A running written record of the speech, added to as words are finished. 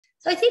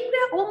So I think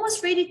we're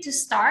almost ready to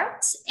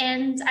start,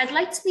 and I'd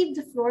like to leave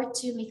the floor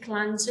to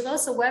Michelangelo.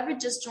 So whoever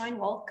just joined,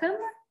 welcome.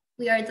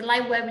 We are at the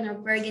live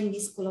webinar Burgundy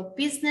School of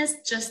Business,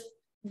 just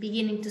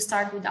beginning to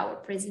start with our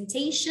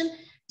presentation.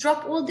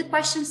 Drop all the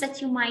questions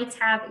that you might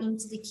have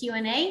into the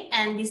Q&A,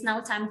 and it's now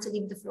time to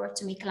leave the floor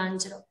to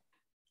Michelangelo.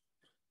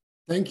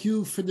 Thank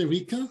you,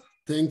 Federica.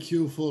 Thank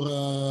you for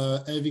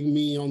having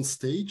me on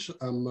stage.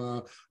 I'm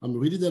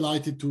really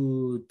delighted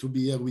to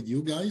be here with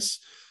you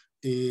guys.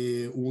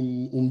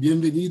 Un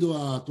bienvenido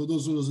a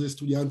todos los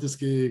estudiantes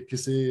que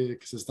se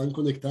están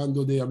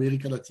conectando de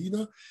América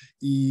Latina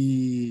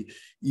y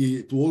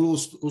to all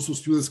also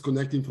students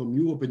connecting from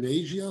Europe and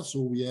Asia.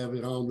 So we have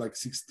around like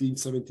 16,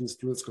 17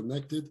 students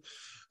connected.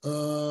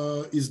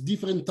 It's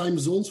different time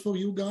zones for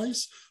you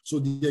guys. So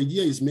the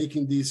idea is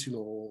making this,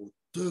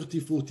 30,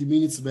 40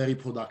 minutes very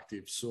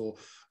productive. So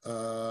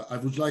I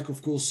would like,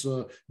 of course,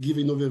 give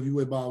an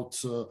overview about,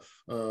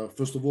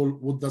 first of all,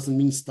 what does it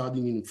mean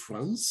studying in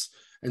France,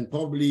 and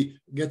probably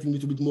getting a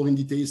little bit more in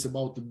details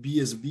about the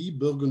BSB,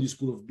 Burgundy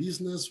School of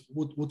Business,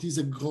 what is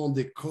a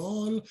Grande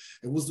École,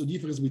 and what's the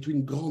difference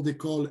between Grande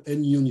École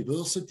and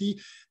university.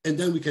 And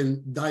then we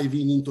can dive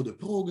into the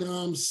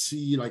programs,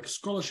 see like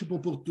scholarship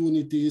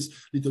opportunities,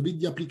 little bit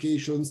the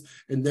applications,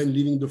 and then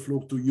leaving the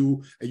floor to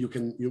you. And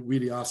you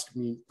really ask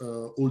me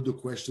all the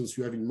questions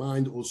you have in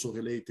mind, also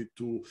related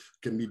to,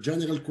 can be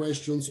general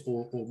questions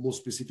or more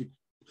specific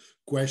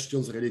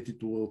questions related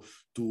to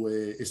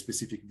a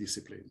specific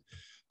discipline.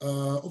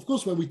 Of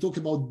course, when we talk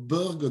about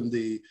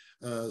Burgundy,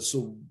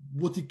 so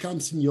what it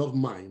comes in your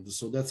mind?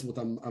 So that's what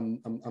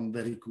I'm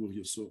very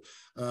curious.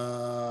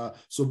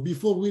 So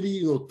before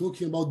really,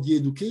 talking about the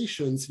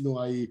educations,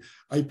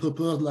 I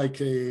prepared like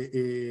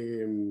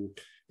an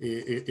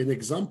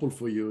example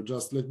for you.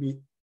 Just let me,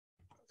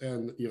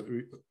 and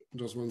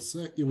just one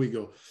sec. Here we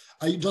go.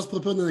 I just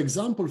prepared an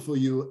example for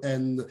you,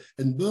 and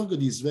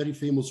Burgundy is very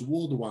famous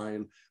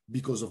worldwide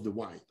because of the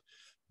wine.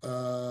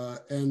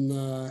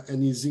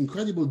 And it's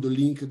incredible the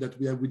link that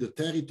we have with the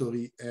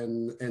territory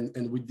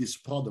and with this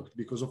product,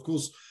 because of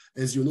course,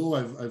 as you know,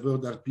 I've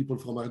heard that people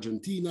from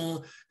Argentina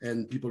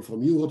and people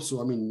from Europe.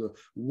 So I mean,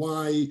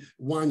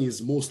 wine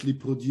is mostly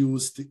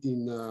produced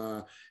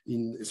in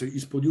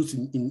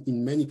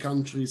many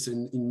countries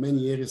and in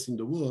many areas in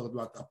the world,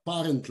 but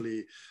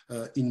apparently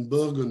in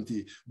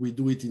Burgundy we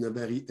do it in a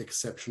very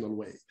exceptional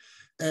way.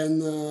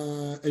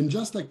 And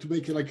just like to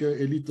make like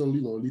a little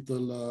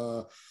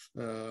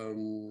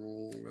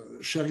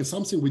sharing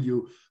something with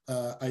you,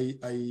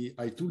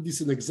 I took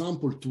this an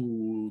example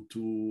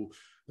to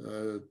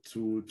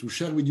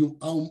share with you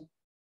how,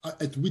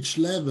 at which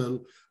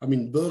level, I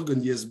mean,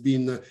 Burgundy has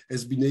been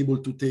able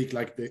to take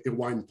like a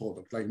wine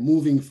product, like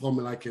moving from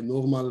like a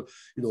normal,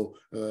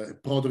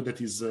 product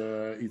that is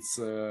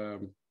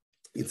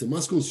it's a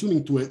mass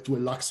consuming to a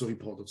luxury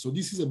product. So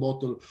this is a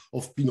bottle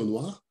of Pinot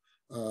Noir.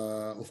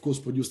 Of course,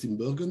 produced in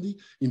Burgundy.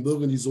 In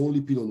Burgundy is only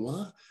Pinot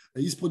Noir.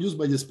 It's produced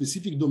by a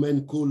specific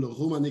domain called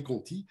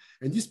Romanée-Conti.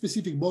 And this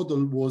specific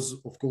bottle was,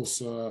 of course,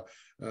 the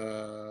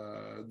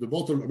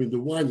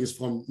wine is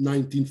from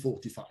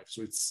 1945.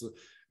 So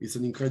it's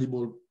an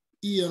incredible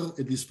year,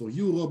 at least for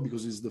Europe,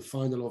 because it's the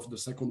final of the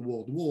Second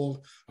World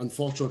War.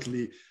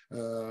 Unfortunately,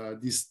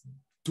 this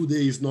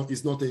today is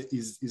not a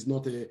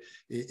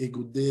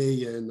good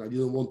day, and I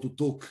didn't want to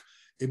talk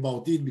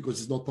about it because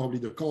it's not probably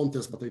the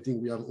contest, but I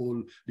think we are all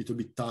a little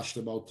bit touched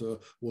about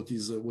what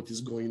is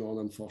going on,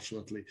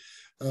 unfortunately.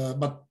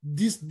 But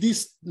this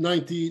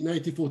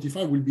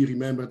 1945 will be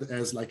remembered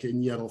as like a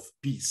year of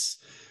peace.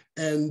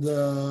 And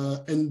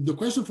the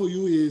question for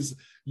you is,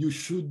 you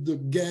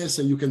should guess,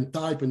 and you can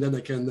type, and then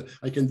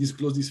I can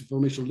disclose this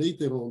information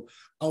later on,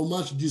 how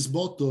much this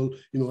bottle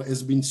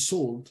has been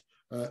sold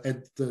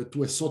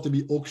to a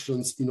Sotheby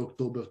auctions in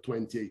October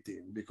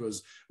 2018,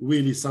 because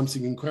really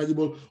something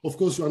incredible. Of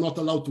course, you are not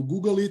allowed to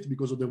Google it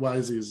because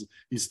otherwise is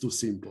too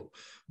simple.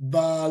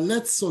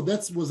 But so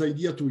that was the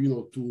idea to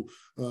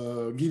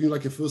give you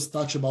like a first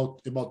touch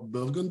about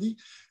Burgundy.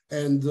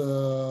 And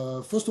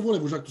first of all, I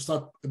would like to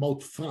start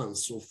about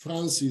France. So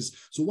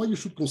why you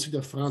should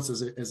consider France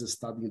as a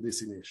studying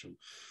destination.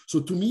 So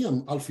to me,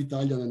 I'm half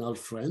Italian and half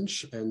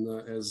French, and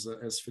as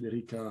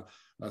Federica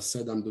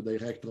said, I'm the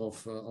director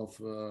of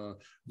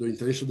the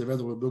International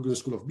Development of Burgundy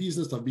School of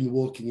Business. I've been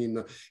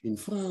working in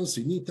France,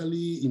 in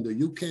Italy, in the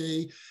UK,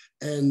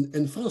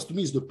 and France to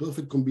me is the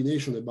perfect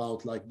combination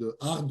about like the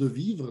art de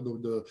vivre,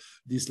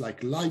 this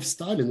like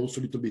lifestyle, and also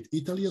a little bit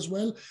Italy as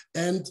well,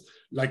 and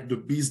like the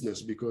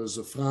business, because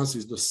France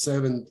is the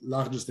 7th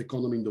largest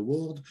economy in the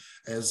world,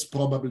 as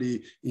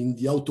probably in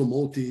the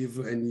automotive,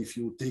 and if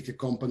you take a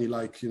company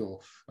like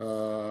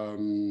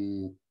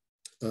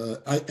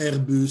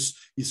Airbus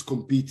is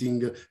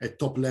competing at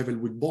top level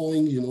with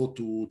Boeing,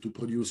 to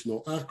produce,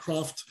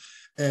 aircraft.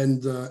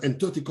 and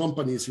 30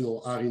 companies,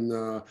 are in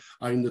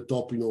the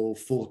top,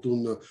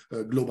 Fortune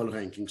global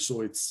ranking.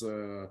 So it's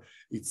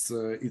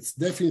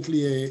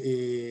definitely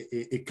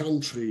a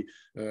country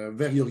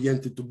very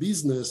oriented to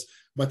business.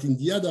 But in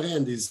the other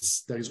end,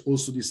 there is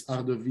also this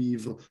art de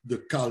vivre, the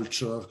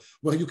culture,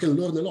 where you can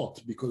learn a lot,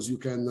 because you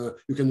can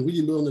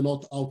really learn a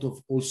lot out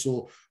of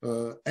also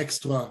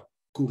extra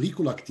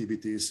curricular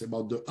activities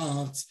about the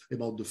arts,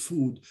 about the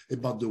food,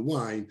 about the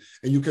wine,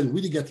 and you can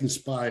really get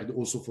inspired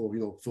also for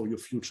your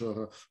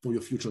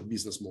future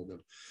business model.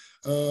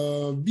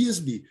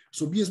 BSB.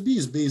 So BSB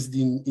is based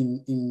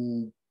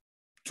in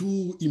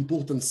two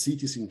important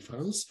cities in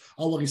France.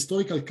 Our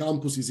historical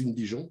campus is in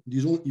Dijon.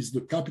 Dijon is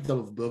the capital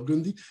of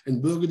Burgundy,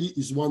 and Burgundy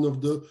is one of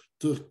the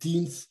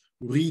 13th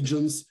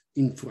regions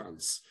in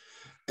France.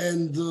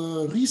 And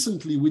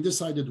recently, we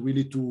decided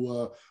really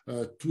to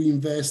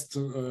invest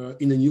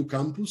in a new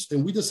campus,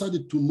 and we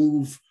decided to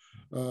move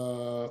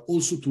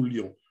also to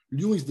Lyon.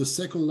 Lyon is the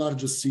second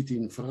largest city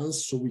in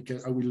France, so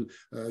I will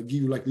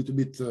give you like a little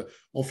bit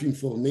of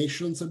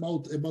information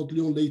about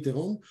Lyon later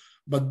on.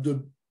 But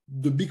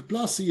the big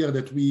plus here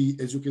that we,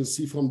 as you can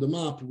see from the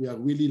map, we are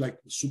really like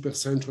super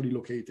centrally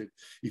located.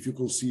 If you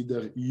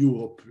consider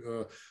Europe,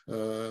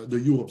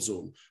 the Europe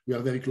zone, we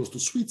are very close to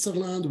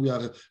Switzerland. We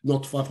are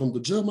not far from the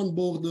German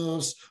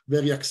borders,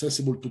 very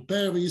accessible to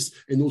Paris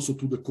and also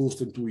to the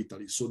coast and to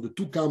Italy. So the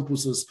two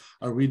campuses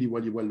are really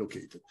well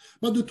located.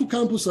 But the two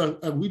campuses are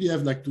really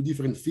have like two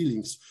different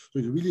feelings. So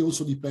it really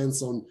also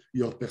depends on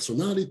your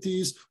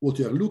personalities, what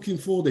you are looking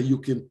for, that you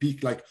can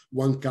pick like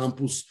one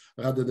campus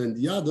rather than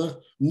the other,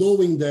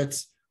 knowing that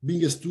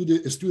being a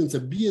student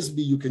at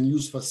BSB, you can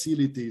use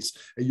facilities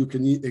and you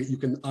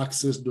can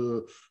access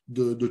the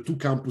two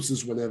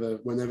campuses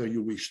whenever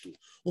you wish to.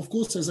 Of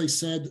course, as I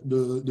said,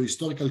 the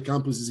historical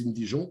campus is in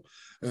Dijon.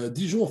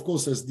 Dijon, of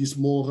course, has this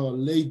more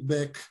laid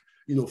back,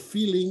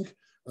 feeling.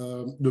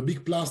 The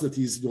big plus that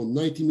is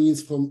 90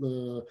 minutes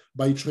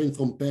by train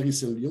from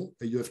Paris and Lyon,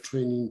 and you have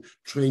train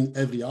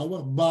every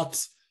hour,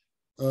 but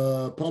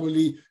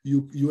probably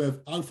you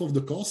have half of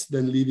the cost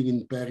than living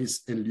in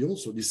Paris and Lyon.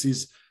 So this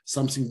is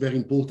something very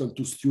important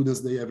to students.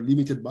 They have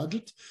limited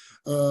budget.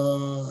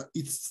 I'm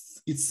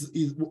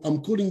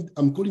calling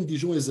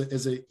Dijon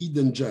as a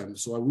hidden gem.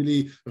 So I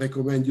really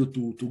recommend you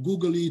to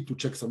Google it, to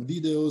check some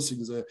videos.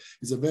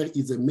 It's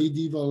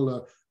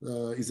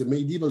a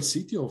medieval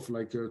city of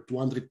like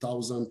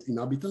 200,000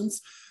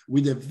 inhabitants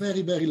with a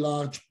very, very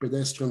large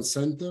pedestrian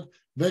center,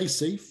 very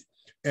safe.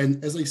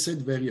 And as I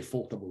said, very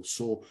affordable.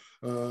 So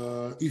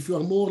if you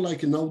are more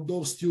like an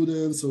outdoor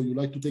student, so you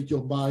like to take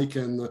your bike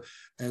and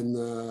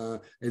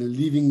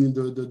living in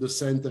the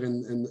center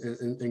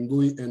and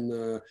going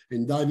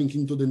and diving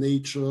into the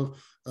nature,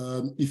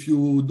 if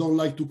you don't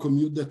like to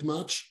commute that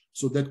much,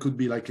 so that could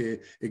be like a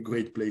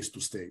great place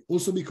to stay.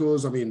 Also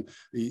because, I mean,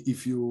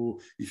 if you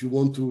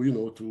want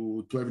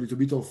to, to have a little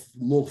bit of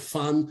more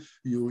fun,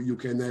 you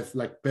can have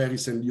like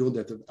Paris and Lyon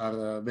that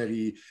are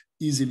very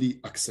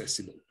easily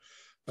accessible.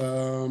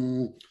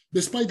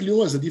 Despite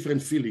Lyon has a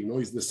different feeling,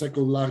 it's the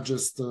second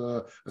largest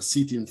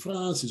city in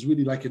France. It's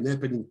really like an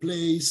happening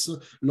place.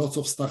 Lots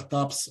of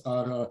startups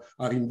are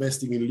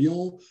investing in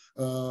Lyon.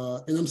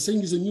 And I'm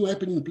saying it's a new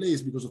happening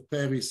place because of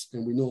Paris,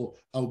 and we know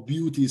how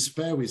beauty is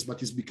Paris,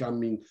 but it's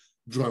becoming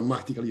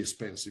dramatically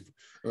expensive.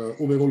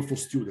 Overall for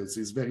students,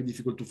 it's very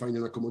difficult to find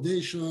an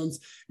accommodations.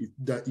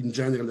 In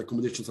general, the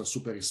accommodations are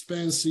super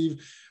expensive.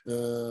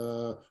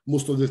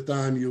 Most of the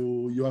time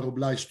you are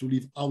obliged to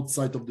live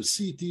outside of the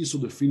city, so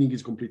the feeling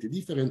is completely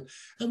different.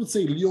 I would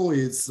say Lyon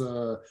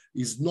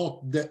is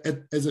not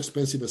as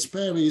expensive as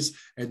Paris,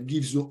 and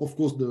gives you, of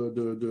course,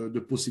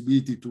 the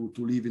possibility to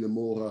live in a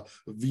more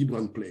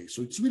vibrant place.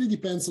 So it really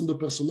depends on the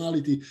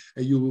personality,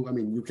 and you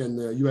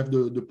have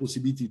the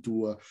possibility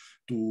to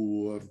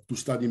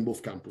study in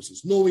both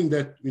campuses, knowing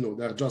that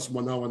they're just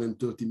 1 hour and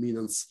 30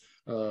 minutes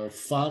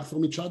far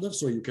from each other,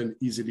 so you can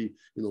easily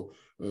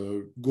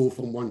go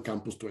from one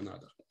campus to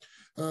another.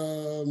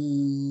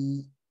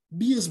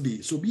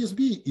 BSB. So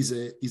BSB is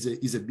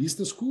a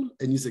business school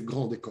and is a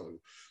grande école.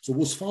 So it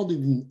was founded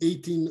in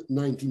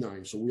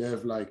 1899. So we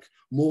have like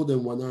more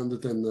than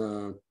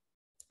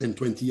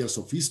 120 years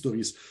of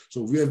histories.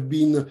 So we have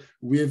been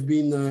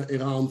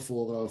around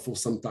for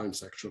some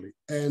times actually.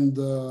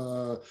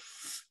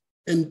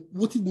 And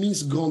what it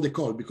means grande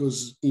école,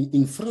 because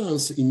in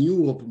France, in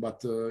Europe,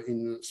 but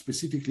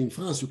specifically in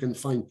France, you can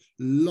find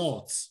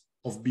lots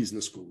of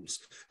business schools,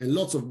 and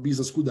lots of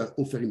business schools are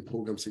offering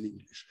programs in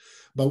English.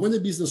 But when a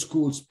business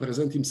school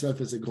presents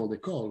himself as a grande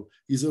école,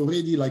 is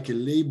already like a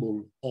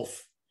label of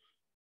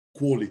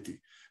quality.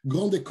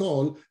 Grande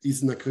école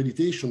is an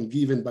accreditation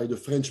given by the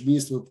French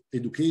Ministry of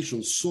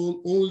Education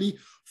sold only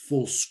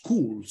for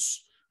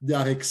schools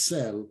that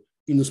excel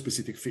in a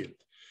specific field.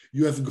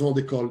 You have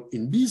grande école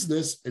in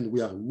business, and we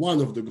are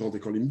one of the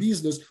grande école in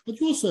business, but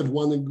you also have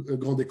one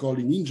grande école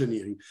in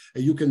engineering,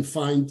 and you can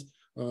find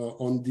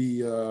on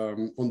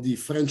the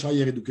French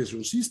higher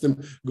education system,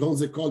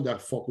 grandes écoles, they are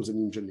focused on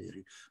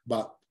engineering.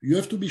 But you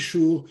have to be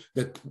sure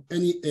that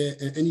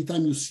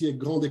anytime you see a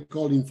grande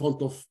école in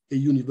front of a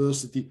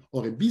university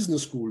or a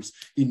business schools,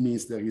 it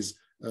means there is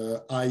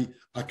high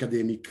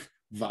academic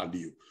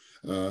value.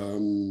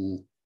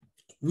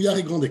 We are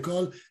a grande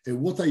école, and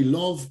what I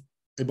love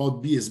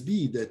about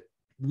BSB that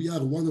we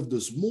are one of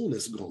the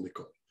smallest grande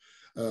écoles.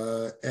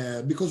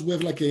 Because we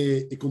have like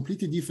a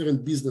completely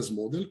different business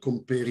model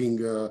comparing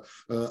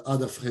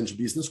other French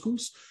business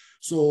schools.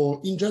 So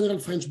in general,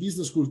 French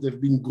business schools,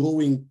 they've been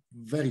growing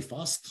very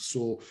fast.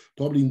 So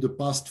probably in the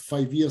past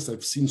 5 years,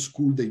 I've seen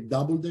schools, they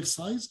doubled their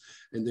size,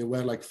 and they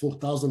were like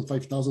 4,000,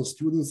 5,000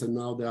 students, and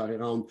now they are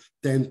around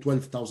 10,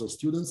 12,000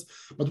 students.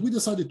 But we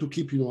decided to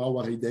keep,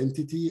 our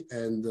identity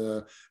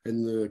and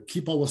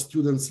keep our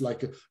students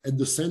like at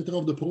the center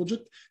of the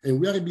project. And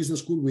we are a business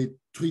school with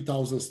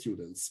 3,000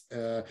 students.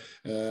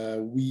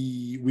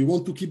 We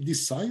want to keep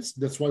this size.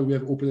 That's why we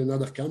have opened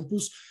another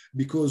campus,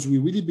 because we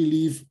really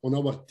believe on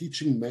our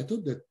teaching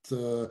method that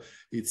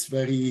it's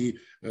very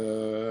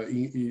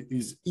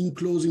is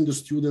enclosing the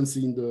students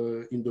in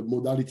the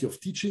modality of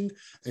teaching,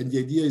 and the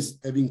idea is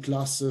having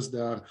classes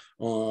that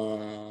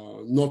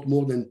are not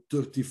more than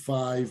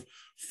 35,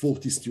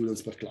 40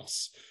 students per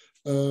class.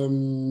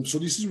 So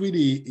this is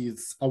really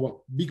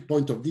our big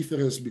point of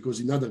difference, because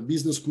in other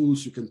business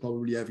schools you can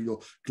probably have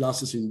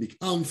classes in big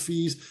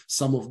amphis.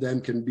 Some of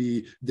them can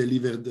be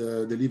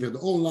delivered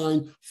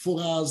online. For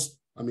us,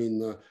 I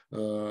mean,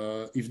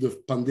 if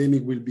the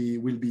pandemic will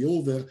be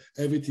over,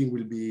 everything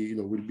will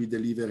be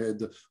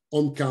delivered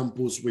on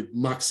campus with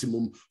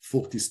maximum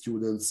 40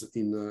 students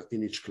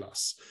in each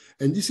class.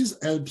 And this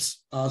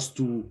helps us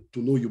to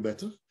know you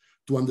better,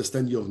 to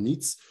understand your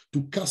needs,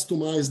 to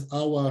customize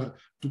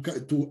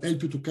to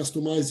help you to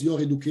customize your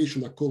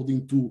education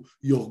according to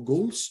your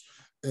goals.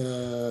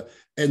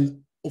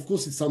 And of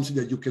course, it's something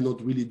that you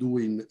cannot really do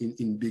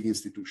in big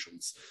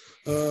institutions.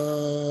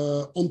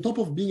 On top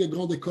of being a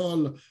grande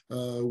école,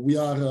 we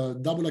are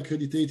double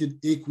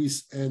accredited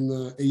EQUIS and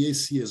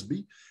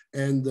AACSB.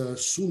 And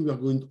soon we are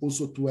going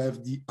also to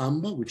have the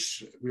AMBA,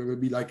 which will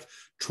be like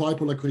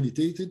triple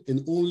accredited,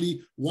 and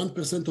only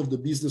 1% of the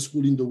business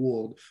school in the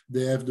world,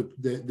 they have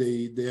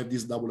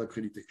these double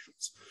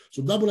accreditations.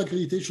 So double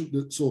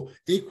accreditation, so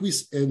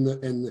EQUIS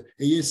and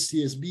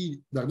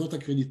ASCSB, they're not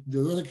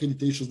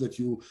accreditations that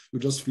you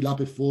just fill up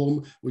a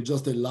form with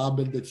just a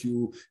label that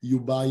you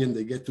buy and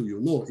they get to you.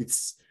 No,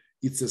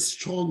 it's a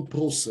strong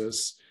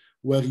process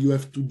where you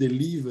have to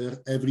deliver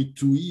every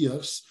 2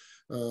 years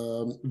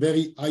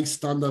very high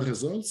standard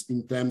results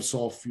in terms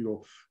of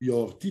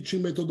your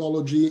teaching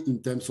methodology, in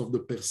terms of the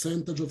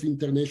percentage of the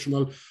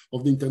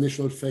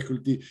international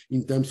faculty,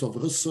 in terms of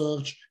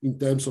research, in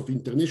terms of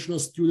international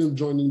students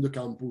joining the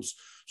campus.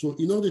 So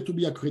in order to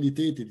be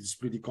accredited, it's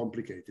pretty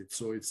complicated.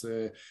 So it's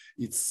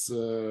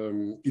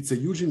a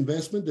huge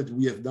investment that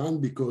we have done,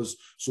 because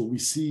we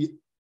see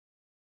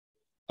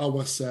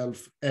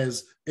ourselves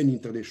as an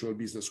international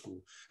business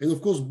school. And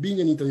of course, being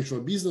an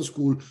international business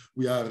school,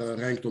 we are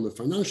ranked on the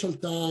Financial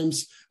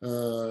Times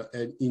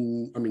and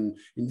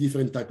in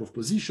different type of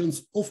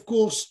positions. Of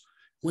course,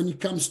 when it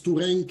comes to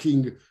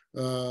ranking,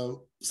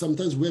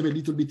 sometimes we have a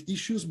little bit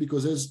issues,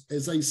 because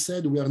as I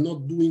said, we are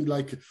not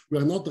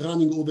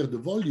running over the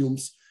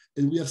volumes,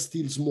 and we are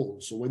still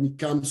small. So when it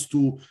comes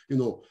to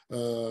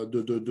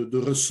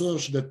the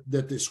research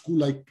that a school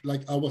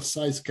like our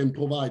size can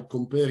provide,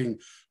 comparing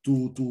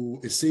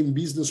to a same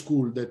business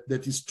school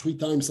that is 3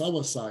 times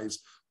our size,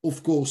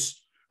 of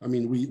course,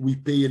 we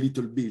pay a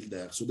little bill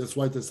there. So that's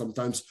why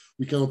sometimes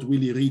we cannot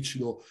really reach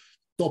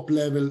top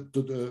level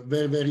to the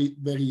very, very,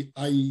 very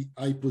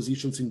high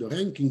positions in the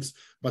rankings.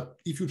 But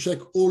if you check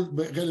all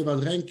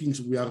relevant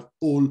rankings, we are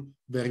all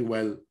very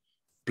well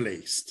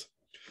placed.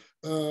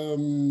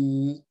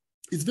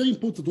 It's very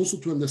important also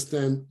to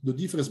understand the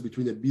difference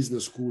between a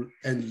business school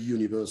and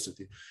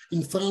university.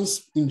 In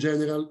France, in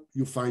general,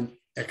 you find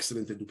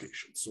excellent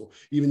education. So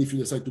even if you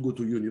decide to go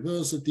to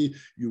university,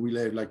 you will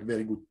have like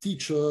very good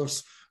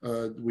teachers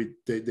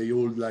they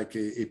hold like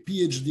a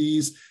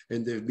PhDs,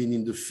 and they've been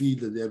in the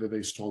field and they have a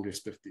very strong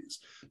expertise.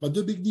 But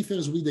the big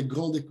difference with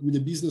the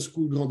business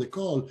school grande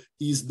école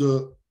is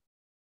the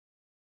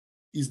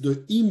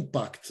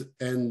impact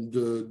and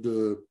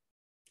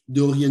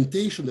the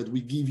orientation that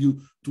we give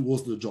you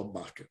towards the job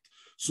market.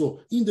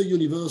 So in the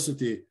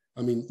university,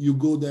 you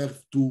go there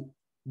to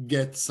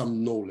get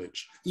some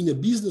knowledge. In a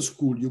business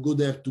school, you go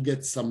there to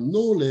get some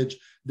knowledge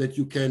that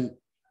you can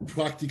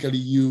practically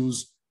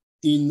use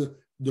in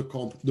the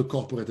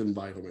corporate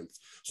environment.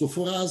 So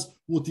for us,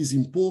 what is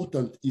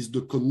important is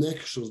the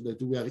connections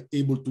that we are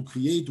able to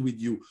create with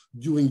you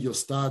during your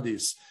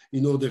studies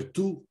in order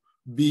to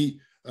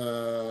be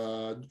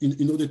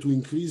in order to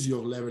increase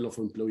your level of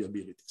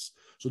employability.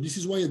 So this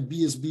is why at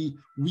BSB,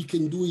 we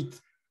can do it,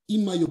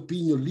 in my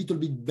opinion, a little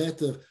bit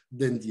better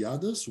than the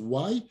others.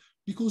 Why?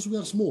 Because we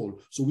are small.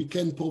 So we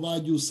can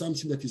provide you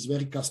something that is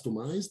very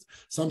customized,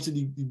 something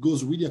that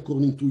goes really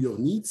according to your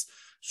needs.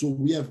 So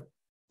we have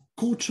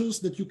coaches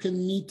that you can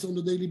meet on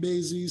a daily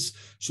basis.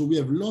 So we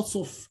have lots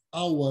of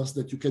hours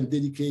that you can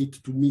dedicate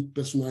to meet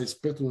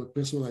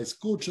personalized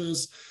coaches.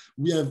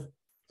 We have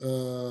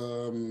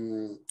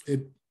a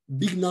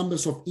big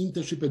numbers of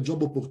internship and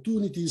job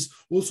opportunities.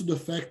 Also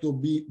the fact of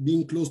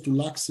being close to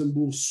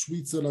Luxembourg,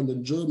 Switzerland,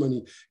 and Germany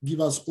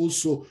give us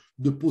also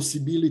the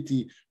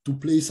possibility to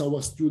place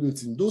our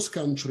students in those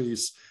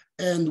countries.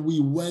 And we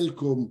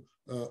welcome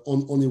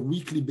on a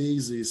weekly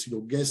basis,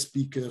 guest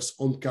speakers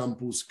on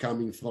campus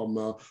coming from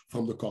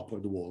the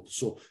corporate world.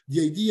 So the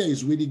idea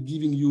is really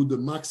giving you the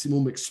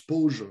maximum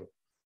exposure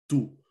to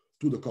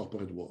the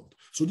corporate world.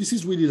 So this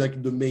is really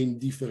like the main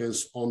difference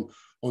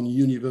on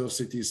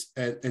universities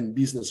and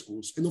business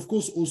schools. And of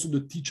course, also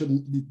the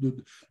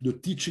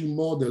teaching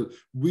model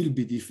will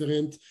be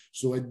different.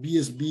 So at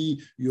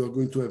BSB, you are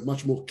going to have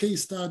much more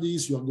case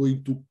studies. You are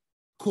going to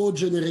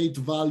co-generate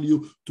value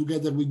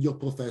together with your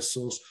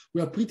professors. We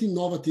are pretty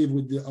innovative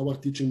with our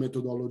teaching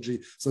methodology.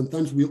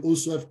 Sometimes we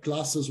also have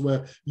classes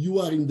where you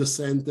are in the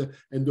center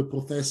and the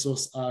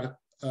professors are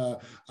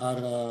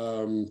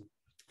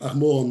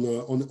more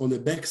on a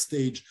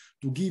backstage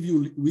to give you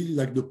really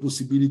like the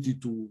possibility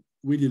to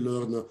really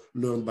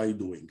learn by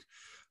doing.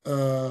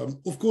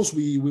 Of course,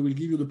 we will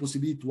give you the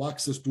possibility to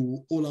access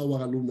to all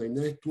our alumni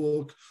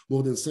network,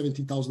 more than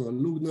 70,000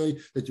 alumni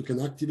that you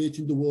can activate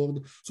in the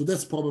world. So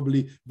that's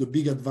probably the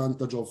big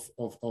advantage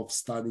of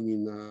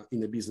studying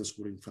in a business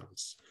school in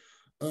France.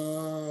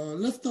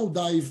 Let's now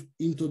dive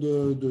into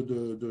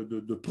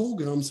the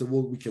programs and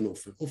what we can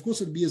offer. Of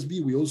course, at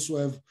BSB, we also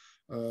have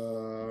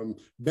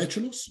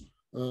bachelors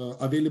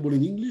available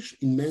in English,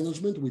 in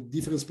management with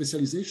different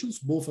specializations,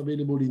 both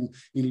available in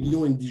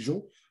Lyon and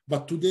Dijon.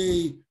 But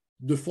today,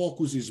 the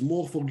focus is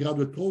more for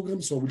graduate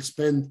programs, so we'll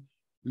spend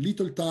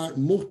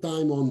more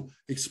time on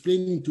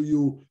explaining to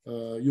you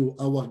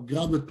our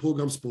graduate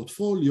programs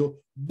portfolio.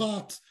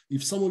 But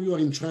if some of you are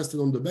interested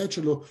on the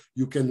bachelor,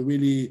 you can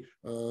really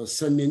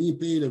send me an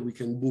email and we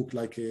can book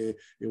like a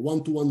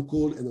one-to-one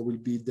call, and I will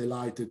be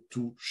delighted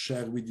to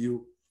share with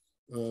you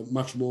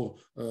much more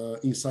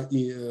inside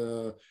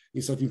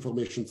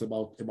information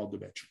about the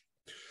bachelor.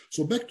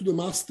 So back to the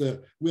master,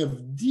 we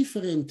have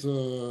different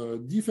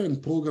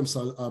programs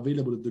are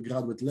available at the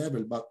graduate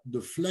level, but the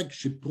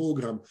flagship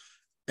program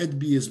at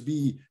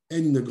BSB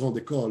and in the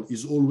Grande École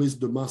is always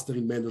the Master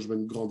in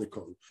Management Grande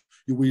École.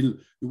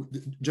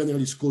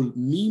 Generally it's called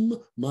MIM,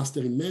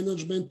 Master in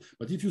Management,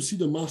 but if you see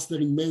the Master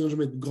in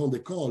Management Grande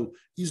École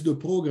is the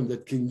program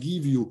that can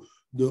give you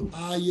the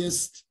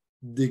highest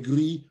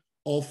degree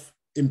of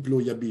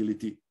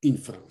employability in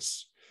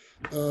France.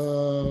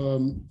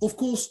 Of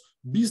course,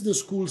 business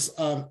schools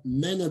are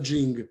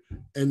managing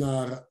and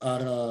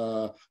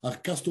are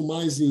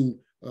customizing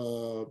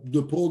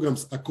the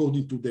programs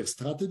according to their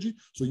strategy.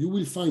 So you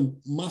will find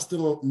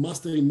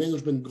master in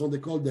management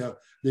Grande École there.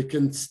 They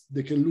can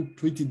look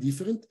pretty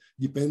different.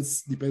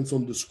 Depends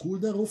on the school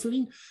they're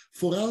offering.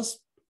 For us,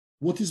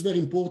 what is very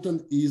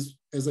important is,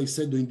 as I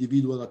said, the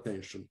individual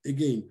attention.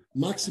 Again,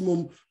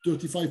 maximum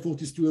 35,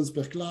 40 students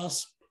per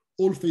class,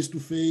 all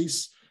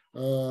face-to-face.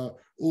 All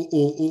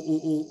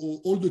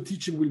the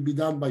teaching will be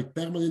done by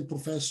permanent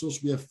professors.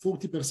 We have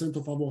 40%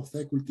 of our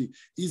faculty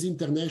is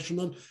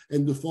international,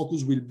 and the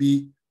focus will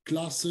be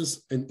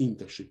classes and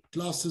internship.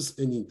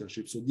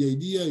 So the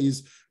idea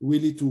is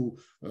really to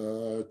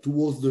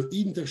towards the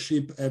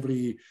internship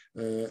every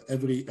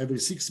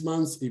 6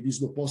 months. If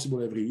it's not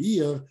possible every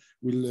year,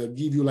 we'll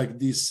give you like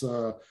this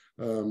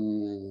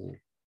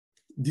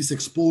this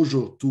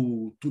exposure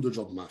to the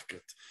job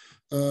market.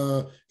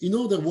 In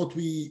order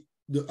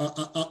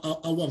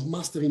our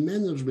master in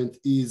management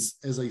is,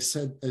 as I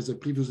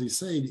previously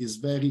said, is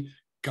very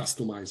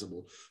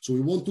customizable. So we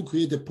want to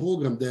create a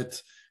program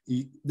that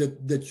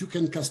you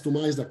can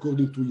customize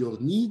according to your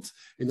needs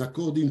and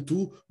according to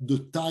the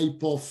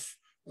type of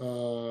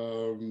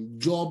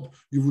job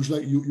you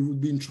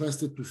would be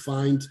interested to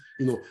find,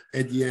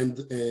 at the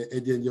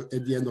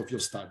end of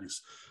your studies.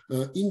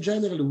 In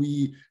general,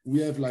 we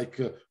have like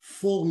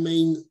 4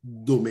 main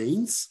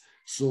domains.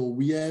 So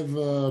we have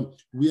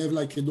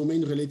like a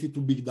domain related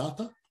to big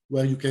data,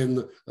 where you can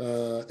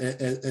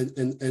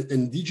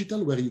and digital,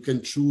 where you can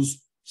choose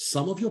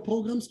some of your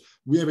programs.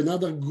 We have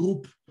another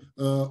group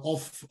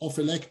of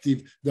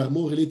elective that are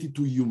more related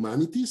to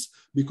humanities,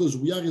 because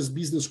we are as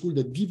business school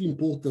that give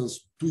importance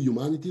to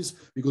humanities,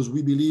 because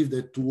we believe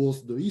that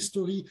towards the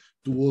history,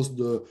 towards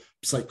the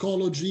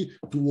psychology,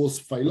 towards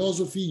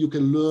philosophy, you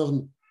can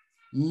learn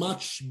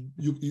much,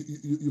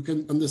 you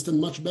can understand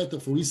much better,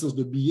 for instance,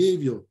 the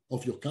behavior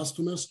of your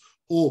customers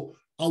or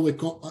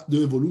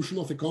the evolution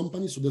of a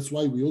company. So that's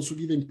why we also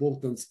give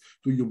importance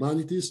to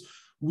humanities.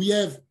 We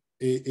have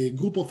a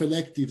group of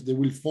electives that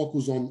will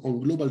focus on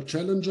global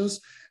challenges,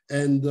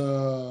 and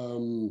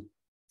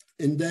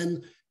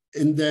then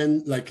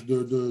like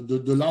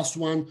the last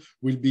one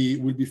will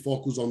be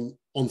focused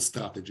on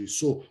strategy.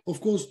 So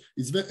of course,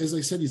 as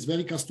I said, it's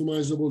very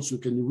customizable, so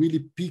you can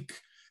really pick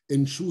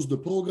and choose the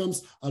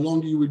programs.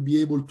 Along you will be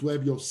able to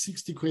have your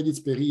 60 credits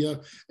per year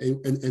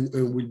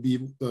and will be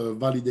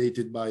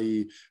validated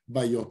by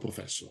your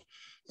professor.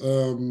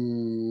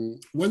 When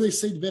I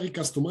say very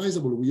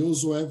customizable, we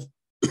also have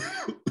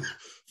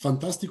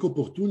fantastic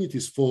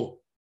opportunities for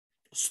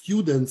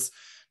students.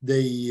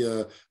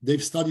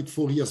 They've studied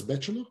 4 years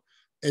bachelor,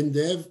 and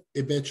they have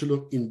a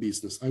bachelor in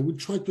business. I will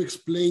try to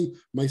explain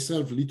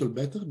myself a little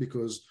better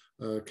because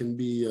can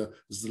be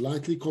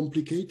slightly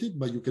complicated,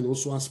 but you can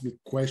also ask me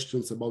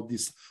questions about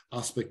this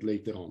aspect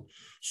later on.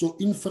 So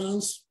in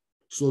France,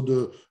 so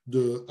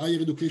the higher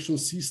education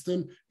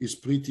system is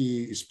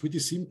pretty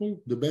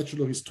simple. The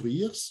bachelor is 3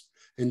 years,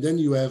 and then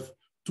you have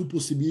 2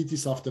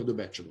 possibilities after the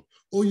bachelor.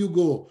 Or you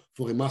go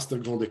for a master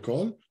grande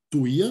école,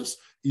 2 years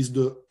with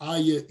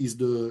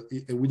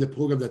a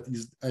program that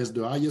has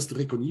the highest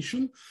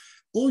recognition.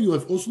 Or you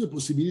have also the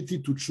possibility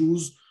to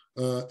choose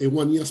a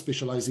 1 year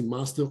specializing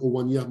master or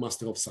 1 year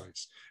master of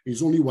science.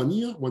 It's only 1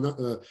 year,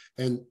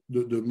 and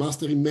the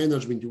master in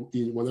management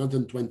in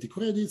 120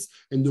 credits,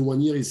 and the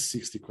 1 year is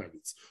 60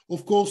 credits.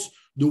 Of course,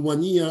 the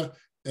 1 year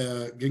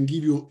can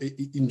give you,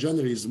 in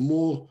general, is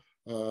more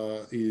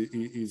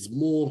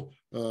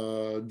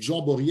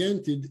job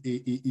oriented.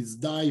 It's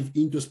dive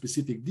into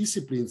specific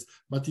disciplines,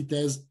 but it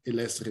has a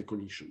less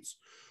recognitions.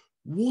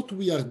 What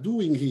we are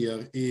doing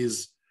here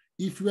is,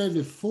 if you have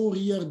a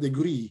 4-year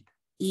degree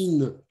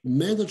in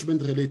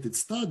management-related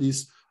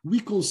studies, we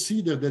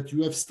consider that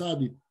you have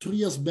studied 3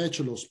 years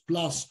bachelor's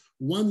plus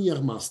 1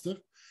 year master,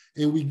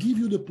 and we give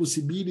you the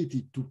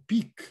possibility to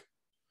pick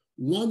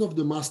one of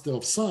the Master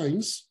of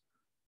Science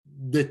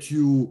that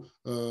you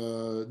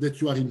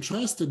are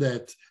interested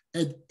at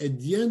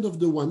the end of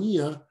the 1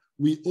 year.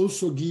 We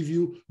also give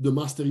you the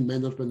Master in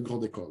Management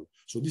Grande École.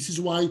 So this is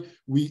why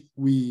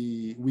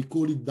we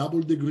call it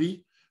double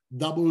degree.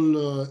 Double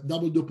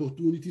the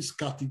opportunities,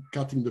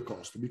 cutting the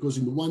cost, because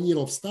in 1 year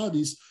of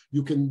studies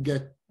you can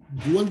get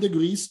dual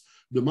degrees,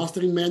 the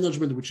master in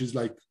management, which is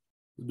like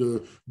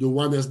the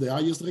one has the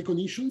highest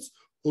recognitions,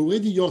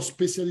 already your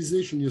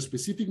specialization in a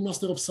specific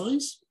master of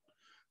science,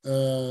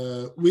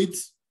 with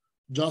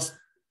just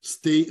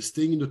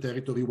staying in the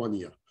territory 1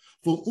 year.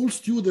 For all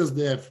students,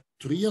 they have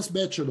 3 years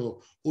bachelor,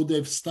 or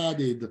they've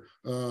studied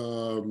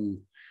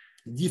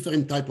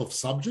different type of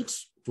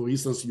subjects, for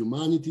instance,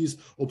 humanities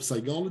or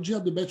psychology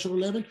at the bachelor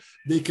level,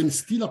 they can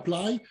still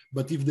apply,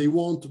 but if they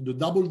want the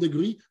double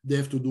degree, they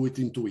have to do it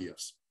in 2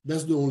 years.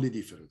 That's the only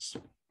difference.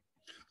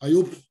 I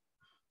hope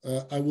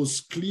I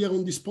was clear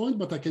on this point,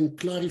 but I can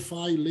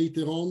clarify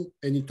later on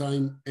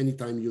anytime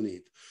you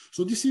need.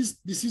 So this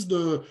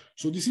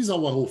is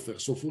our offer.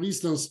 So for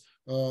instance,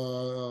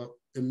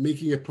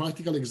 making a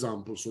practical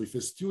example. So if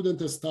a student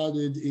has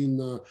studied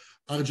in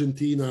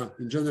Argentina,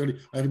 in general,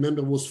 I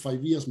remember it was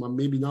 5 years, but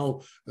maybe now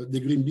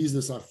degree in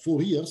business are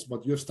 4 years,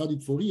 but you have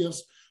studied 4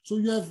 years. So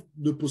you have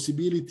the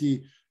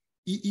possibility,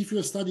 if you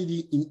have studied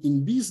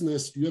in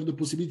business, you have the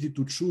possibility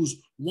to choose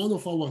one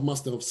of our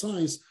Master of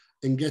Science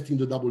and getting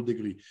the double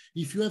degree.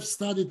 If you have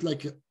studied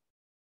like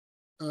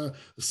a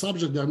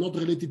subject that are not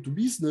related to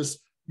business,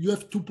 you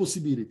have 2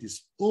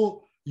 possibilities.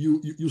 Or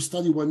you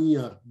study 1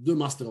 year the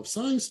Master of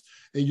Science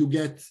and you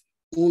get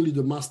only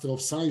the Master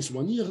of Science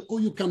 1 year, or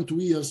you come 2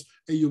 years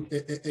and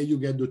you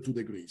get the 2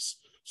 degrees.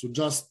 So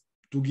just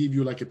to give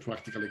you like a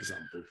practical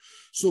example.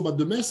 So, but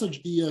the message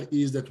here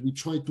is that we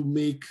try to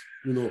make,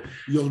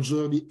 your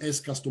journey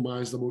as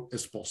customizable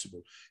as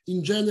possible.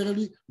 In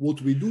generally, what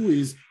we do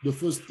is the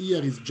first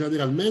year is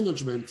general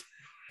management,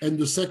 and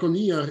the second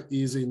year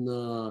is in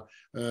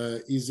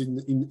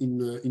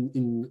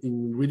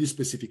really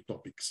specific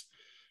topics.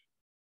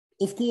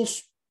 Of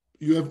course,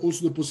 you have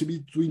also the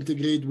possibility to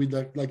integrate with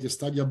like a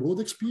study abroad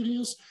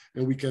experience,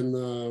 and we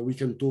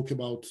can talk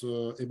about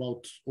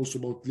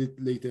it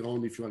later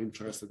on if you are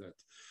interested at.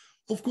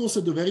 Of course,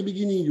 at the very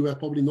beginning, you are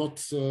probably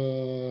not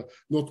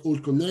all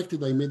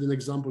connected. I made an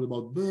example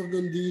about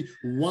Burgundy,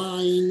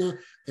 wine,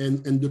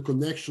 and the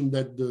connection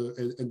that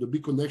the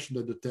big connection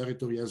that the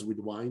territory has with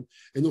wine.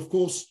 And of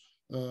course,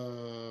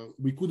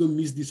 we couldn't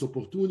miss this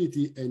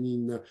opportunity. And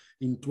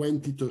in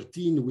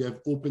 2013, we have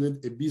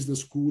opened a business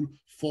school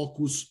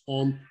focused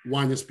on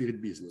wine and spirit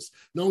business.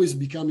 Now it's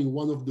becoming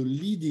one of the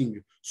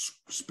leading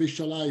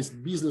specialized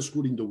business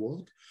schools in the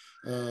world.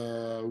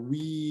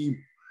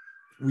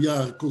 We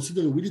are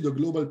considered really the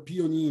global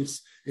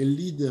pioneers and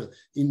leader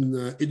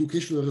in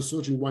educational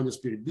research in wine and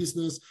spirit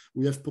business.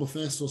 We have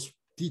professors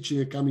teaching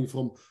and coming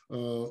from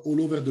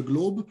all over the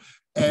globe.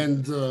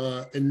 And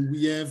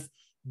we have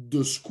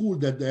the school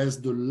that has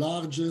the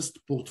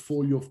largest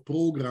portfolio of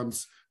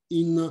programs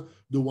in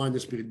the wine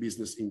and spirit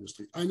business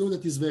industry. I know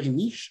that is very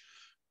niche,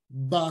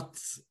 but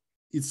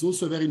it's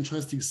also a very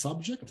interesting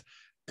subject.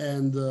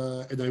 And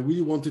I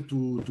really wanted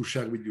to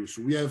share with you.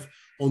 So we have,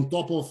 on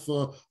top of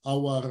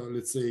our,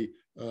 let's say,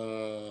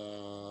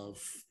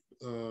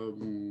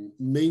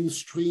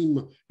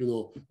 mainstream,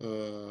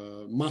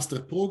 master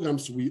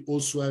programs, we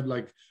also have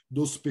like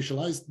those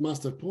specialized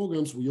master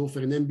programs. We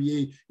offer an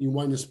MBA in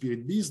wine and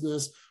spirit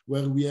business,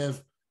 where we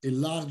have a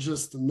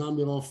largest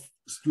number of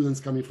students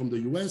coming from the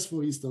US,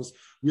 for instance.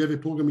 We have a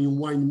program in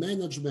wine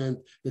management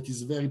that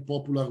is very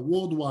popular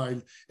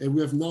worldwide. And we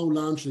have now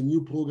launched a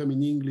new program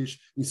in English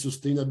in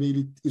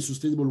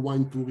sustainable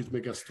wine tourism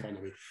and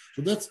gastronomy.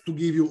 So that's to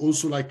give you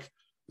also like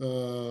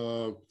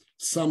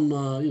some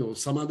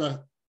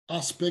other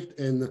aspect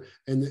and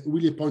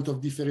really a point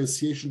of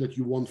differentiation that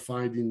you won't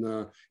find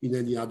in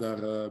any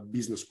other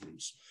business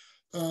schools.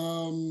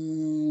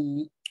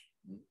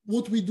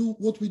 What we do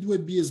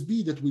at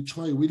BSB, that we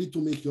try really to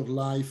make your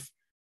life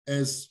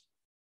as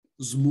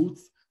smooth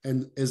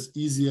and as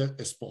easier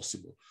as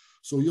possible.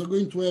 So you're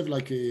going to have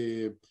like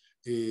a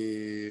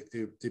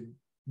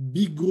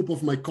big group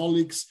of my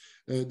colleagues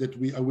that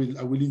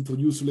I will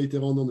introduce later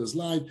on a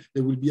slide.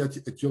 They will be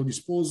at your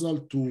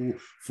disposal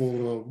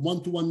for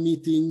one-to-one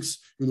meetings,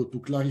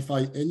 to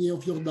clarify any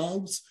of your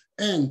doubts.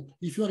 And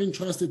if you are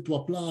interested to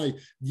apply,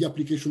 the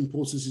application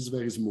process is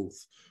very smooth.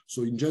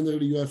 So in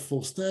general, you have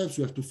 4 steps.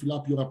 You have to fill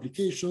up your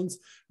applications.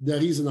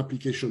 There is an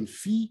application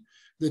fee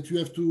that you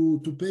have to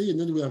pay, and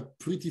then we are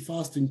pretty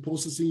fast in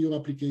processing your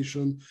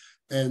application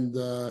and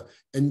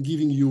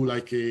giving you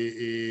like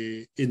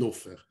an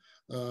offer.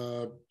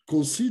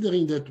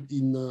 Considering that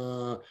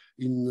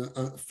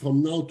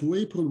from now to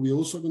April, we're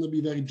also going to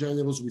be very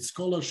generous with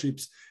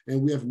scholarships,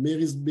 and we have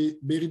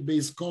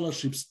merit-based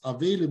scholarships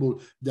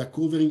available that are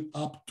covering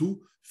up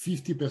to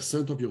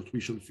 50% of your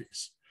tuition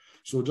fees.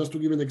 So just to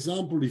give an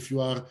example, if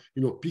you are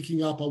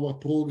picking up our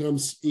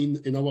programs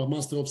in our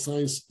Master of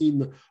Science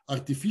in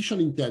Artificial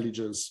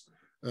Intelligence,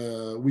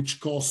 which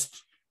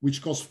cost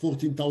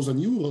 14,000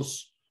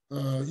 euros,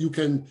 you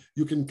can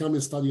come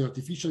and study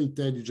Artificial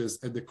Intelligence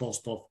at the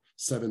cost of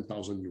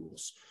 7,000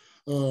 euros.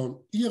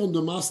 Here on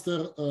the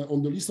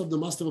list of the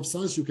Master of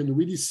Science, you can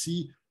really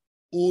see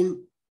all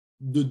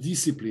the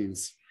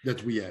disciplines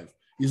that we have.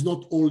 It's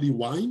not only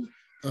wine.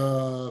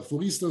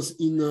 For instance,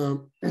 in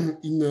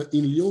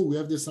Lyon, we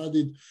have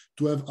decided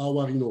to have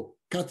our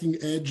cutting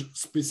edge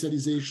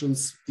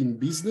specializations in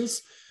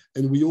business,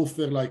 and we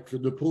offer like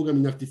the program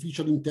in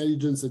artificial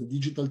intelligence and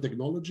digital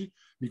technology,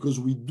 because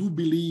we do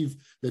believe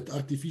that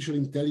artificial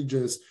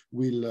intelligence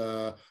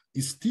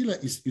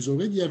is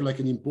already have like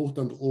an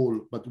important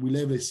role, but will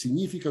have a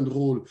significant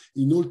role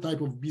in all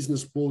type of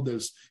business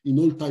models, in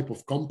all type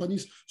of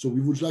companies. So we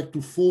would like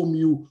to form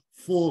you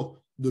for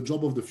the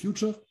job of the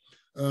future.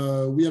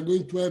 We are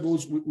going to have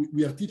also,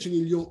 we are teaching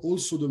in Lyon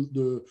also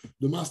the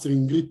master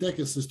in green tech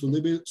and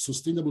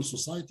sustainable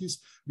societies,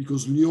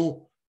 because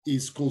Lyon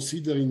is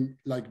considering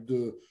like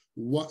a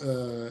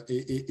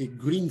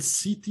green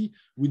city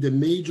with a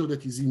major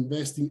that is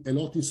investing a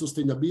lot in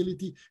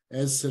sustainability,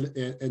 and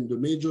the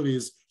major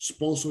is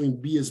sponsoring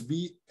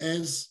BSB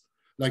as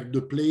like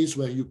the place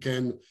where you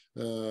can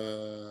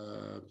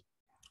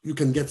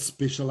get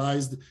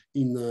specialized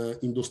in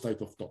those type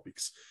of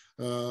topics.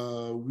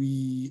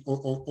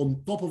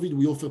 On top of it,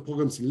 we offer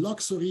programs in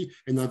luxury,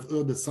 and I've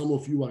heard that some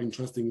of you are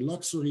interested in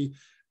luxury.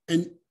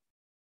 And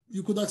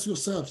you could ask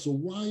yourself, so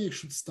why I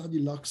should study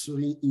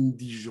luxury in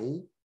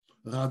Dijon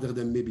rather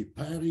than maybe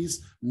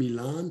Paris,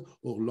 Milan,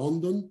 or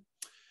London?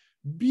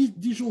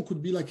 Dijon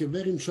could be like a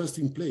very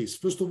interesting place.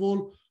 First of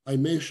all, I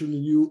mentioned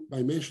you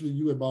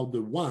about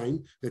the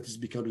wine that is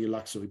becoming a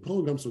luxury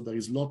program, so there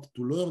is a lot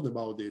to learn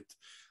about it.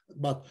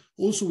 But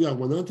also we are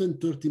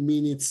 130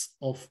 minutes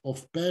of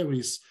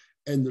Paris,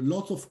 and a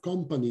lot of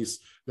companies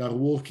that are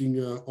working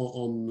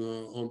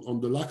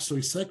on the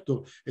luxury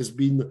sector has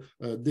been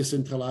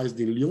decentralized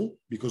in Lyon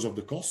because of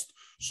the cost.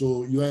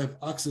 So you have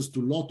access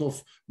to a lot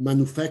of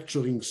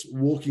manufacturing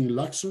working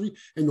luxury.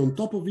 And on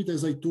top of it,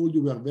 as I told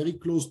you, we are very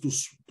close to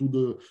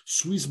the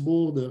Swiss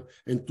border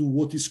and to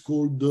what is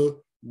called the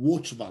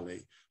Watch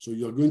Valley. So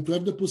you're going to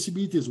have the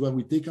possibilities where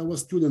we take our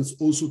students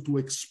also to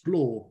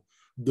explore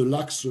the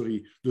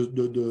luxury,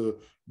 the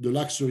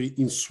luxury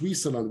in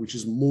Switzerland, which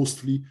is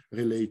mostly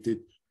related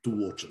to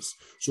watches.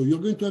 So you're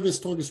going to have a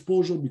strong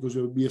exposure because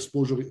you'll be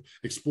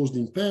exposed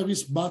in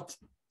Paris, but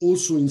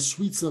also in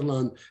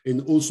Switzerland,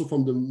 and also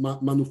from the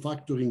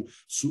manufacturing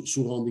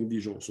surrounding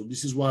Dijon. So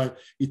this is why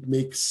it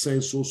makes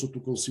sense also to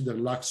consider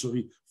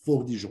luxury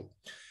for Dijon.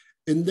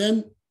 And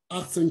then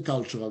arts and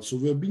cultural. So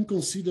we have been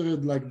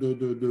considered like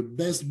the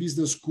best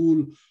business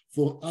school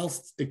for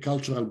arts and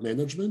cultural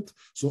management.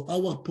 So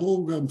our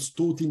programs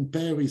taught in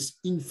Paris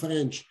in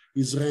French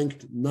is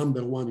ranked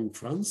 #1 in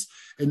France.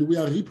 And we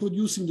are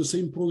reproducing the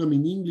same program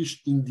in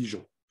English in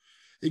Dijon.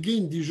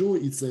 Again,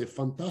 Dijon, it's a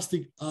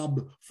fantastic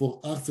hub for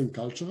arts and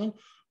cultural,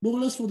 more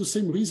or less for the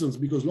same reasons,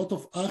 because a lot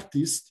of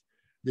artists,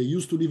 they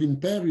used to live in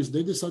Paris,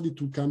 they decided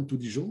to come to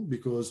Dijon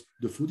because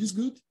the food is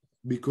good,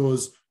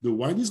 because the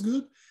wine is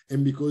good,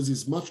 and because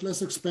it's much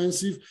less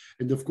expensive.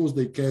 And of course,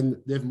 they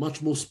have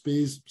much more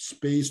space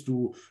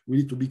to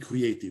really to be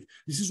creative.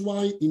 This is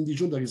why in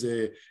Dijon, there is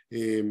a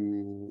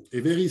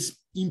very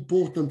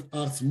important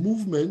arts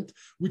movement,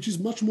 which is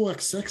much more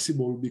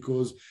accessible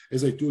because,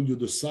 as I told you,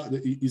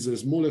 it is a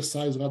smaller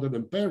size rather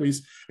than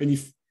Paris. And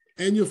if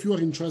any of you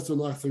are interested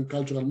in arts and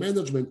cultural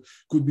management,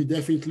 could be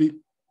definitely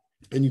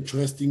an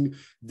interesting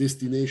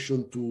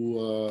destination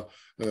to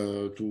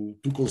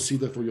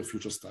consider for your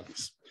future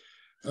studies.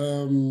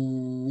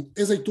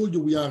 As I told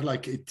you, we are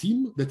like a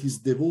team that is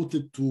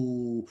devoted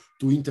to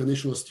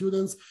international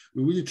students.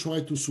 We really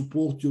try to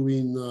support you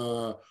in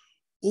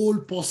all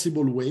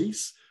possible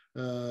ways.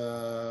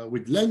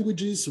 With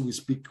languages, so we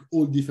speak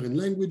all different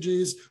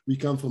languages. We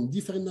come from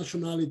different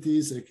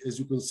nationalities. As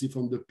you can see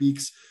from the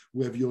pics,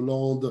 we have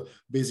Yolande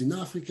based in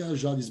Africa,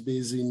 Jad is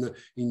based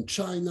in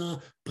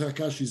China,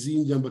 Prakash is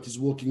Indian but is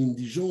working in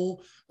Dijon,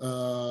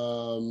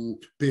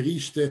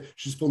 Perishte,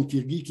 she's from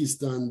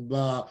Kyrgyzstan,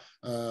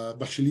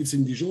 but she lives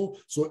in Dijon.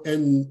 So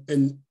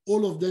and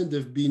all of them,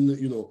 they've been,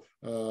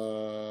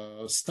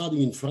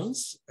 studying in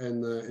France,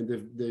 and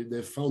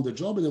they've found a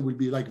job, and they will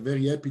be like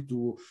very happy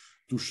to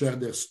share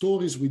their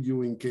stories with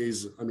you in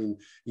case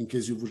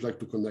you would like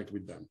to connect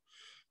with them.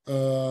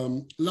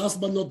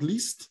 Last but not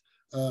least,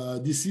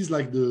 this is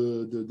like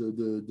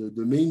the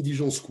main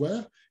Dijon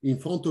Square. In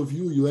front of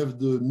you, you have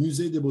the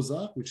Musée des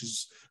Beaux-Arts, which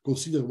is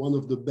considered one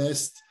of the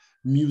best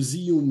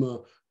museums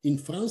in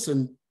France.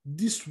 And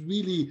this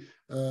really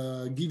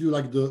give you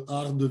like the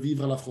art de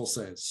vivre à la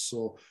française.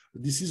 So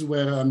this is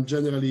where I'm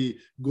generally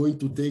going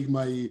to take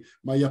my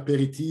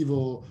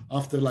aperitivo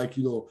after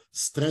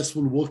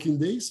stressful working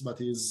days.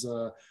 But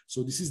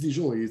so this is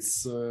Dijon.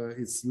 It's a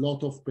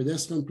lot of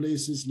pedestrian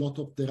places, lot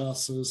of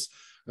terraces,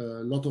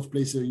 a lot of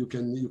places you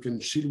can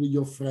chill with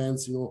your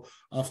friends,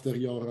 after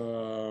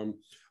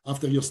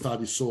your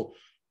studies. So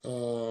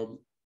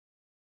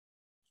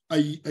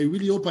I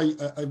really hope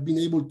I've been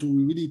able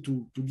to really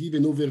to give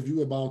an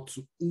overview about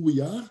who we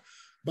are,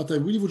 but I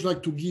really would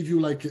like to give you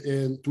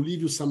to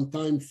leave you some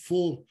time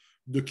for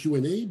the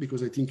Q&A,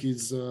 because I think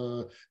it's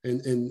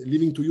and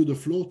leaving to you the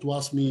floor to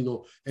ask me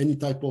any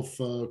type of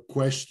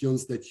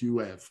questions that you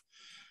have.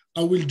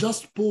 I will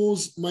just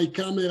pause my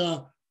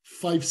camera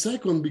 5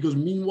 seconds, because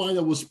meanwhile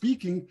I was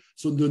speaking,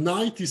 so the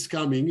night is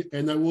coming,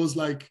 and I was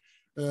like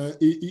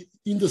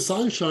in the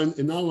sunshine,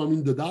 and now I'm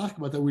in the dark,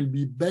 but I will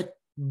be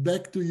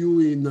back to you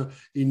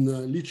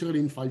in literally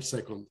in 5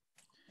 seconds.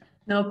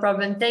 No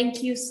problem.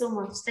 Thank you so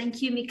much.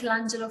 Thank you,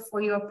 Michelangelo,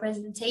 for your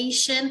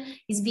presentation.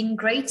 It's been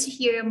great to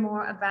hear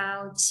more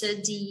about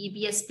the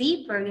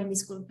BSB, Burgundy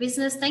School of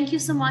Business. Thank you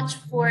so much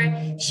for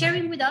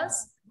sharing with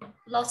us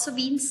lots of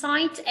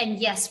insight. And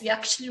yes, we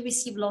actually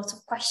received lots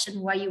of questions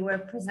while you were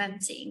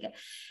presenting.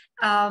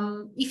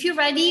 If you're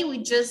ready,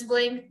 we're just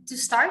going to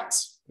start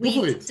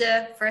with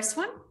the first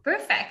one.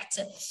 Perfect.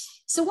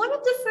 So one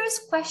of the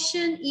first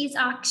questions is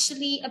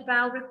actually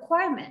about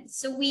requirements.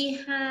 So we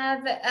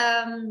have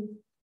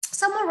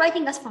someone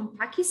writing us from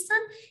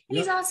Pakistan, and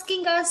he's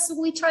asking us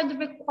which are the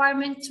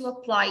requirements to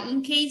apply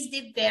in case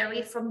they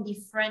vary from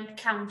different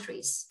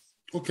countries.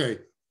 Okay.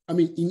 I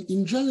mean,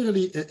 in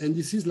generally, and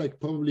this is like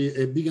probably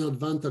a big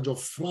advantage of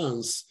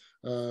France,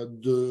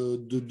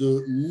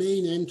 the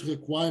main entry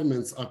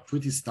requirements are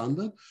pretty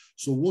standard.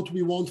 So what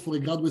we want for a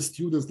graduate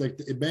student, like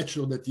a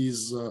bachelor that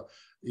is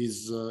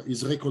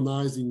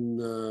recognized in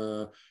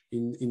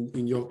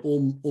your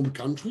home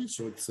country.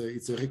 So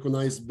it's a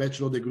recognized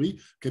bachelor degree,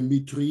 can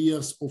be 3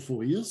 years or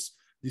 4 years.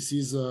 This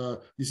is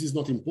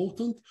not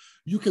important.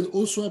 You can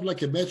also have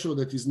like a bachelor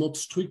that is not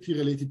strictly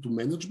related to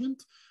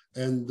management,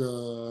 and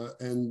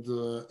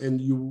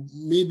you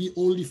maybe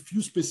only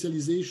few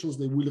specializations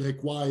that will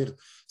require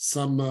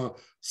some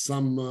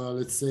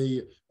let's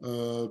say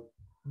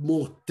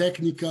more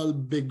technical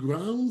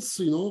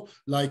backgrounds,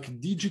 like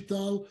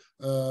digital.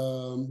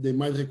 They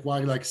might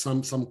require like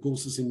some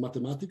courses in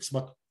mathematics,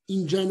 but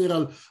in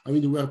general, I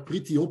mean, we are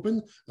pretty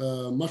open,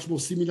 much more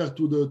similar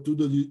to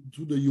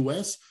the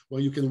US,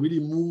 where you can really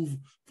move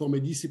from a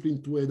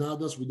discipline to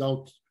another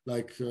without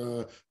like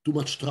too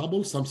much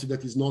trouble, something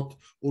that is not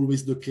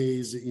always the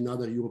case in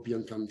other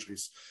European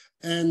countries.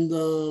 And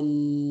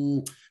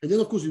then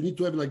of course you need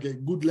to have like a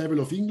good level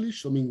of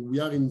English. I mean, we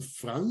are in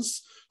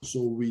France,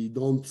 so we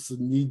don't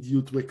need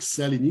you to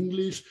excel in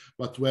English,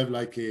 but to have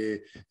like a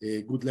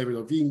good level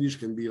of English,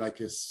 can be like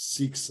a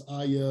 6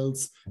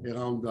 IELTS,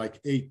 around like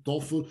 8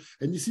 TOEFL.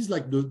 And this is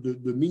like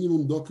the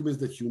minimum documents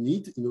that you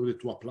need in order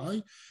to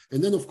apply.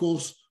 And then of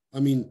course,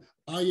 I mean,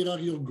 higher are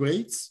your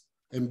grades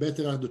and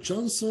better are the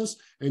chances.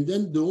 And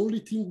then the only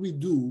thing we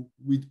do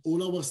with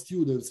all our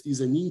students is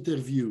an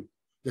interview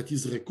that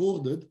is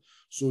recorded.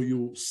 So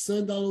you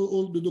send out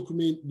all the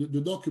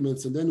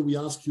documents, and then we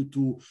ask you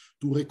to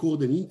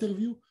record an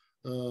interview.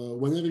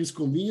 Whenever it's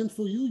convenient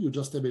for you, you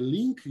just have a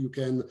link. You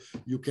can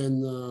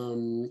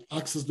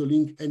access the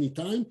link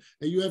anytime,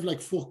 and you have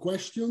like 4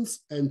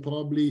 questions and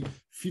probably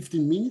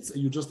 15 minutes,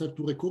 and you just have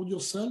to record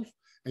yourself,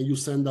 and you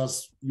send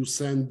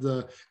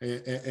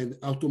and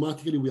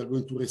automatically we are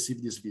going to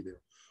receive this video.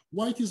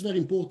 Why it is very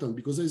important?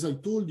 Because as I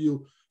told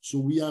you, so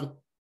we are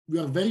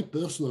very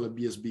personal at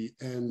BSB,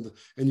 and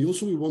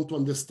also we want to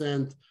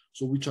understand,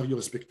 so which are your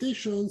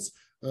expectations,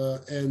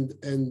 and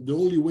the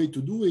only way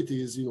to do it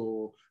is,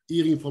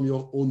 hearing from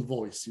your own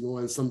voice,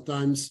 and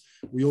sometimes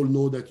we all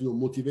know that,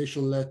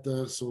 motivation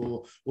letters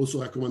or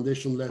also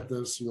recommendation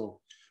letters,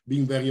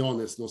 being very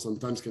honest,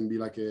 sometimes can be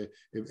like a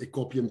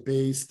copy and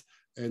paste.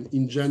 And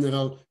in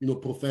general,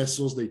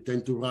 professors, they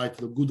tend to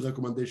write a good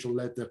recommendation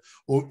letter,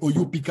 or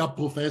you pick up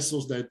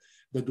professors that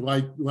that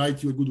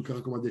write you a good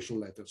recommendation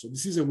letter. So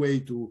this is a way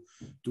to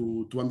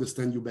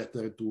understand you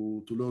better,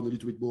 to learn a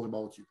little bit more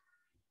about you.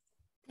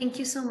 Thank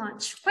you so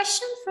much.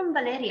 Question from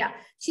Valeria.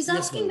 She's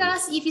asking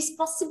us if it's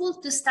possible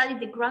to study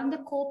the Grande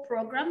École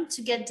program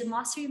to get the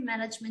Master in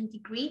Management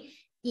degree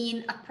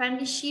in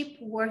apprenticeship,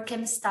 work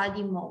and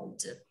study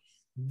mode.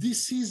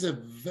 This is a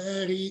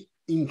very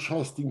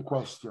interesting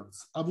question.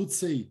 I would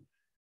say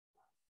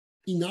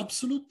in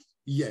absolute,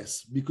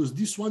 yes, because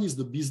this one is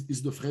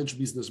the French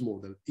business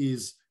model,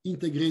 is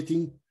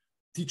integrating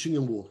teaching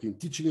and working.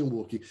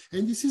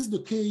 And this is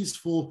the case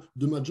for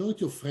the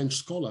majority of French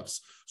scholars.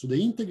 So they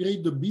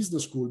integrate the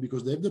business school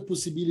because they have the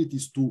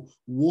possibilities to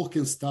work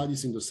and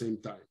studies in the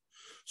same time.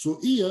 So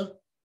here,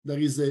 there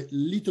is a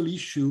little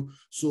issue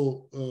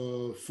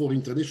for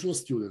international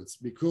students,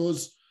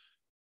 because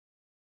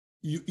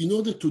in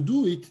order to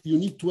do it, you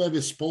need to have a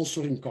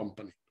sponsoring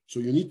company. So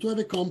you need to have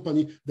a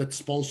company that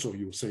sponsor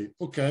you. Say,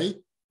 okay,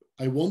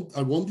 I want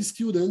the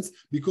students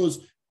because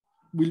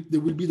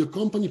there will be the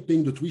company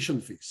paying the tuition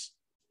fees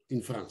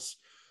in France.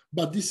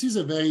 But this is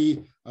a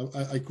very,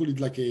 I call it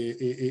like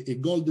a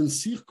golden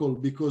circle,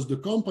 because the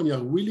company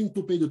are willing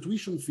to pay the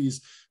tuition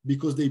fees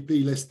because they pay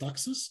less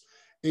taxes.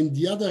 And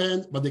the other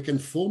hand, but they can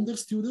form their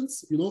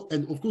students,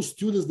 and of course,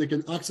 students, they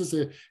can access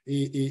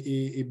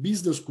a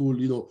business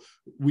school,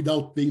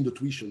 without paying the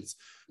tuitions.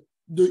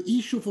 The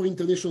issue for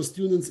international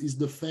students is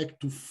the fact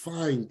to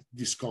find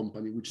this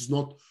company, which is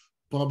not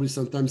probably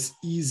sometimes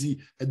easy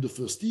at the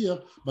first year,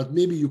 but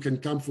maybe you can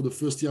come for the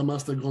first year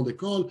Master Grande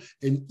École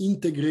and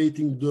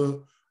integrating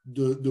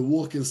the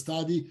work and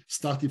study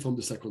starting from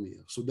the second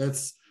year. So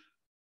that's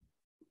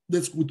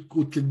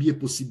could be a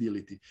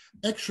possibility.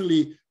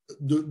 Actually,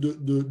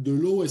 the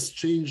law has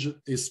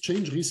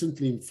changed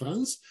recently in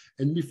France,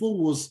 and before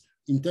was,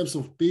 in terms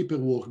of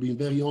paperwork, being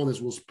very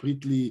honest, was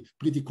pretty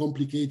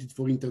complicated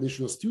for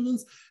international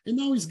students, and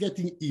now it's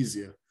getting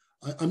easier.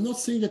 I'm not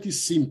saying that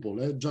it's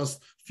simple,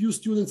 just few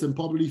students, and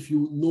probably if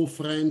you know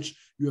French,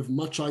 you have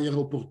much higher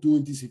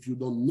opportunities if you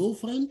don't know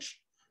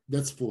French,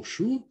 that's for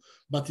sure.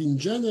 But in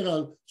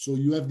general, so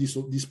you have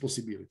this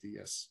possibility,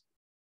 yes.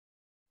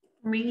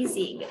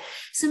 Amazing.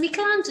 So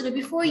Michelangelo,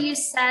 before you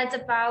said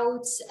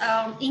about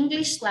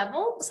English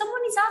level,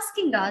 someone is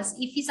asking us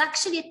if it's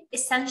actually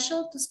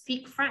essential to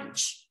speak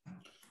French.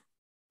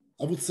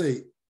 I would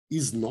say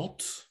is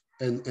not,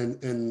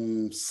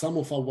 and some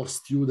of our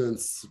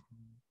students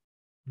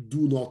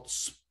do not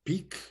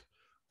speak.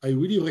 I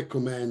really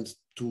recommend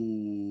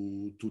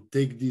to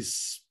take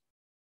this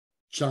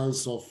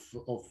chance of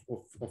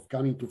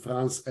coming to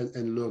France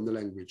and learn the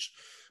language,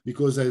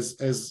 because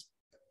as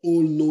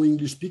all know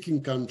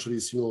English-speaking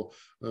countries,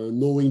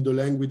 knowing the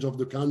language of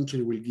the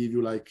country will give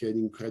you like an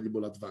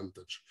incredible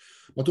advantage.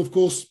 But of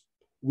course,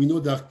 we know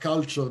their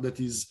culture that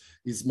is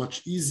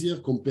much easier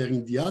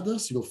comparing the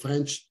others.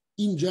 French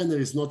in general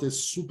is not a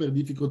super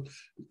difficult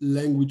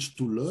language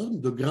to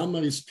learn. The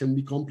grammar can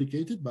be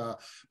complicated,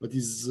 but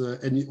is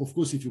and of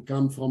course, if you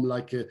come from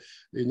like a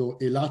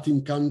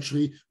Latin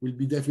country, will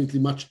be definitely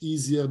much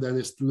easier than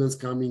a students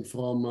coming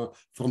from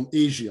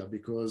Asia,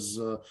 because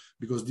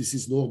this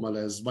is normal.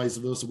 As vice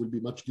versa, will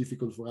be much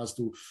difficult for us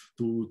to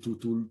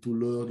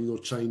learn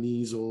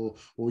Chinese or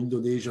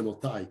Indonesian or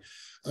Thai.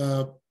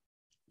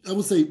 I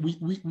would say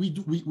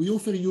we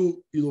offer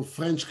you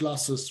French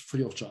classes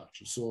free of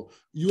charge. So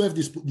you have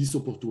this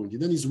opportunity.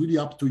 Then it's really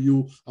up to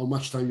you how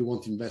much time you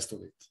want to invest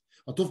on it.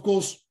 But of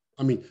course,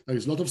 I mean, there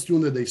is a lot of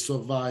students, they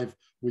survive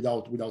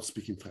without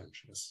speaking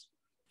French. Yes.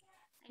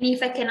 And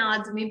if I can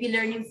add, maybe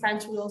learning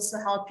French will also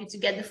help you to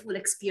get the full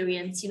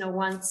experience,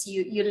 once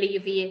you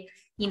live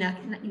in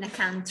a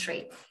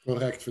country.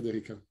 Correct,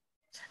 Federica.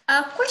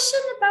 A question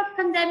about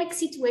pandemic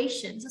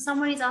situation. So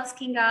someone is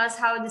asking us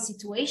how the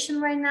situation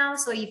right now.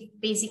 So if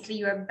basically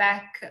you are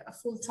back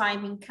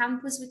full-time in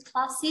campus with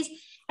classes,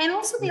 and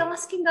also they're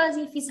asking us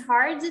if it's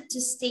hard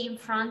to stay in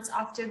France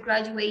after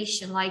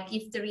graduation, like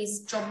if there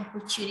is job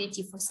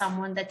opportunity for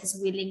someone that is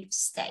willing to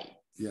stay.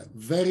 Yeah,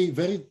 very,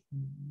 very,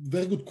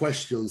 very good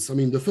questions. I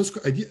mean, the first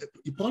idea,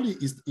 it probably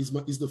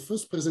is the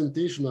first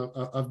presentation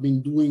I've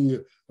been doing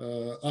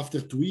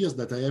after 2 years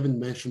that I haven't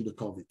mentioned the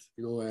COVID,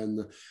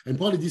 and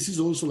probably this is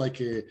also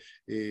like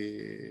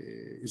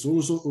is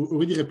also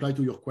already reply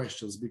to your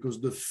questions,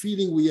 because the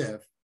feeling we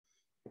have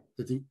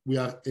that we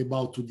are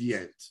about to the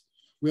end.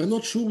 We are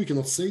not sure, we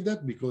cannot say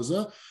that because,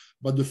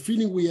 but the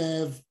feeling we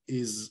have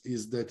is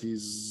that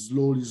is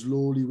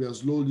slowly, we are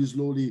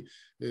slowly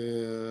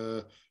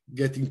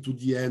getting to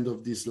the end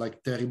of this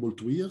like terrible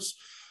 2 years.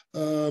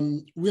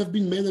 We have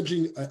been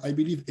managing, I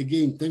believe,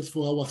 again, thanks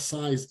for our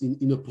size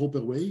in a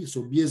proper way.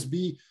 So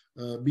BSB,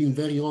 being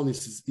very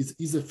honest,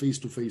 is a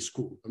face-to-face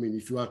school. I mean,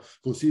 if you are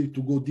considered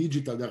to go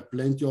digital, there are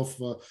plenty of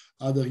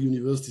other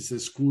universities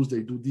and schools,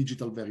 they do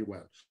digital very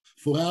well.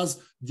 For us,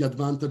 the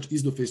advantage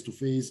is the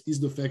face-to-face, is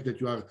the fact that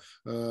you are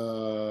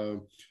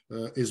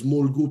a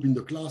small group in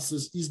the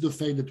classes, is the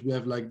fact that we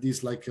have like this,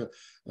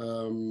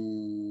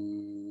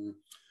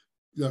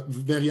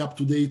 very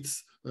up-to-date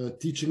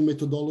teaching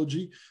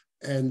methodology,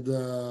 and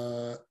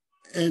the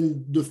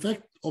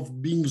fact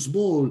of being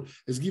small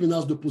has given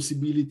us the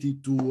possibility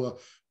to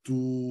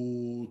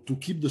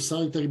keep the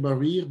sanitary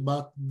barrier,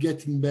 but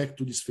getting back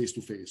to this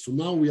face-to-face. So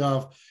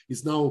now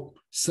it's now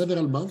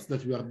several months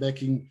that we are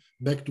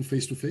back to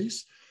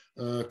face-to-face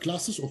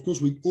classes, of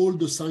course, with all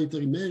the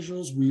sanitary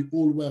measures. We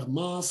all wear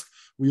masks,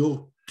 we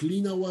all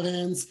clean our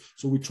hands,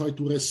 so we try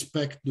to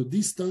respect the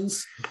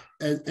distance,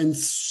 and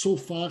so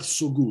far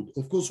so good.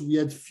 Of course, we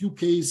had few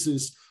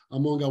cases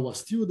among our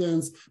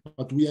students,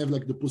 but we have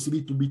like the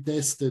possibility to be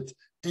tested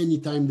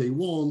anytime they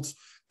want,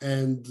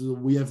 and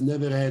we have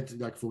never had,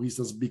 like, for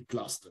instance, big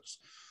clusters.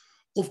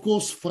 Of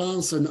course,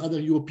 France and other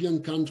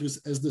European countries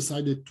has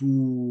decided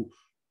to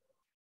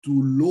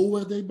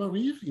lower their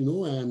barrier, you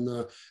know, and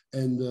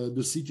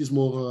the city is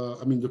more,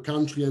 I mean, the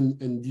country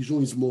and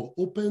Dijon is more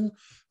open.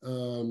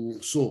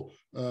 So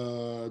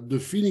the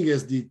feeling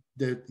is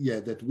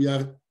that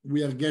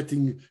we are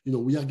getting, you know,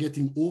 we are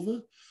getting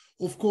over.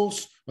 Of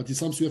course, but it's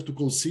something you have to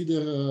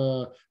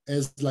consider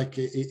as like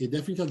a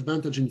definite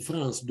advantage in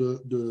France.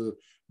 The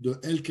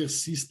healthcare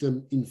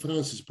system in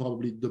France is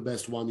probably the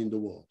best one in the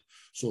world.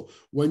 So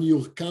when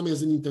you come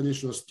as an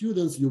international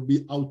student, you'll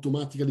be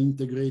automatically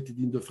integrated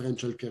in the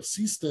French healthcare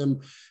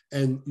system,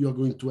 and you're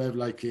going to have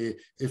like a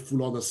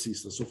full-on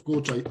assistance. Of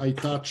course, I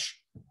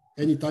touch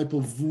any type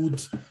of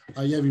wood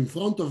I have in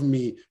front of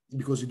me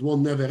because it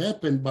won't never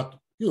happen, but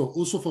you know,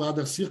 also for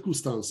other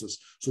circumstances.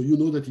 So you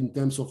know that in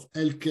terms of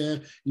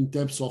healthcare, in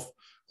terms of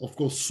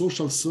course,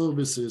 social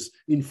services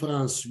in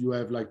France, you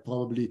have like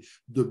probably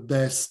the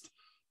best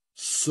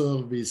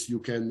service you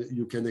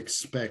can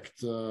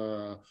expect.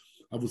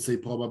 I would say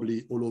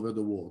probably all over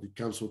the world. It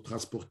comes from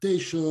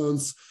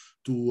transportations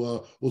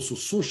to also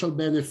social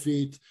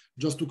benefit.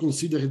 Just to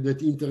consider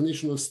that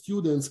international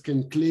students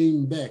can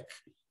claim back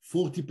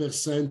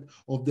 40%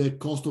 of the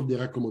cost of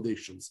their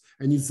accommodations.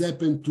 And it's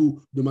happened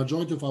to the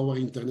majority of our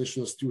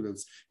international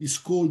students. It's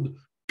called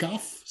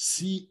CAF,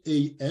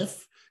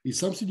 C-A-F. It's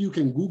something you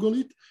can Google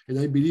it. And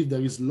I believe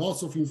there is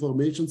lots of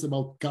information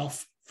about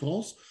CAF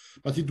France,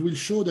 but it will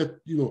show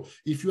that, you know,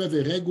 if you have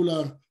a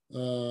regular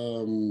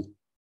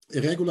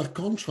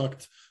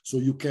contract, so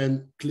you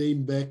can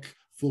claim back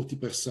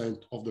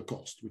 40% of the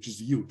cost, which is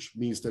huge.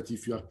 Means that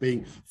if you are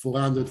paying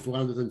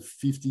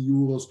 450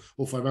 euros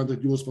or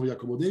 500 euros for your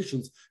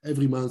accommodations,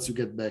 every month you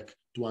get back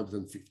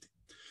 250.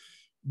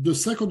 The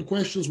second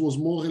question was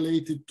more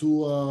related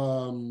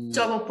to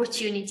job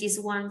opportunities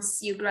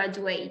once you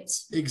graduate.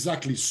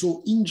 Exactly.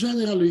 So in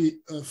general,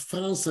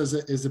 France has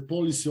a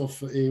policy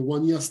of a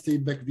 1-year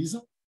stay-back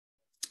visa.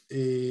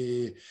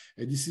 And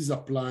this is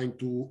applying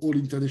to all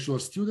international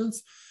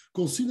students,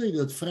 considering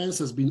that France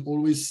has been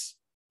always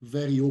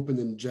very open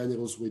and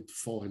generous with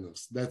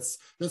foreigners. That's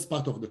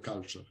part of the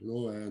culture, you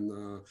know,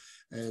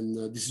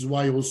 and this is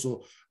why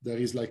also there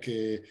is like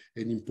an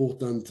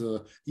important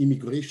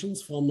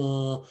immigrations from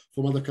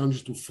other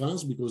countries to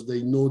France, because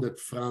they know that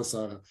France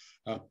are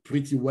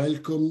pretty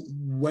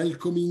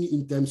welcoming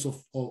in terms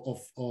of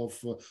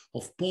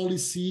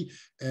policy,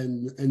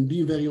 and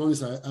being very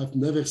honest, I've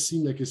never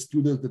seen like a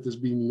student that has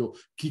been, you know,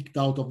 kicked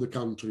out of the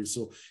country.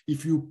 So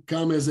if you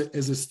come as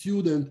a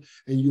student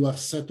and you are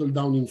settled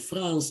down in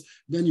France,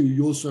 then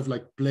you also have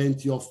like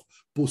plenty of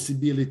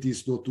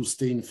possibilities, you know, to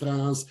stay in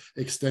France,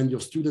 extend your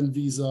student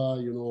visa,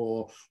 you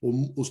know,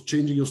 or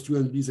changing your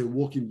student visa and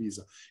working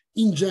visa.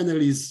 In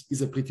general,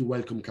 is a pretty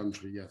welcome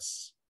country,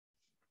 yes.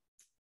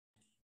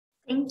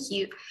 Thank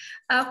you.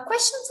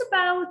 Questions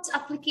about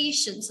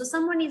application. So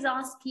someone is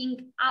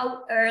asking,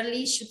 how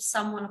early should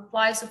someone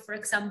apply? So for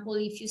example,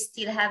 if you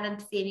still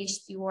haven't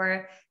finished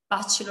your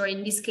bachelor,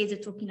 in this case, you're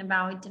talking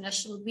about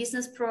international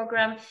business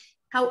program,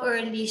 how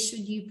early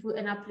should you put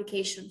an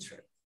application through?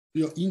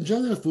 You know, in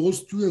general, for all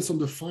students on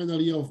the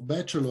final year of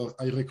bachelor,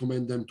 I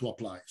recommend them to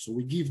apply. So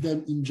we give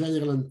them in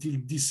general until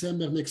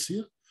December next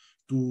year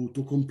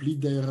to complete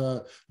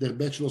their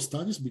bachelor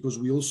studies, because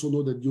we also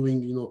know that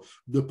during, you know,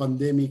 the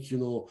pandemic, you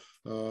know,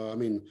 I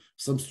mean,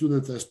 some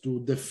students has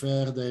to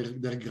defer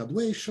their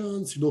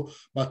graduations, you know,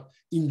 but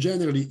in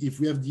general, if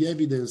we have the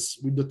evidence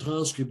with the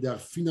transcript, they are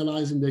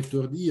finalizing their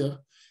third year,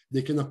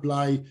 they can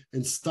apply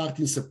and start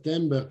in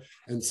September.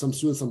 And some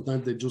students,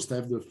 sometimes they just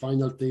have the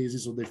final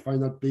thesis or the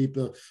final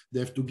paper they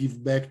have to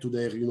give back to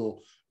their, you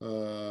know,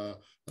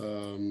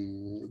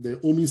 their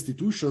own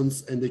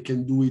institutions, and they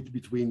can do it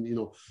between, you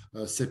know,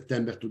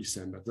 September to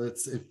December.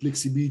 That's a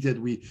flexibility that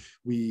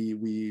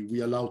we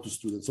allow to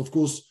students. Of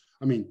course,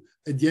 I mean,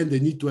 at the end, they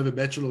need to have a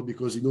bachelor,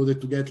 because in order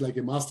to get like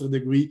a master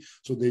degree,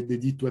 so they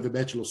need to have a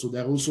bachelor. So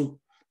they're also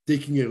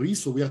taking a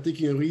risk. So we are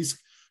taking a risk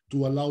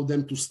to allow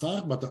them to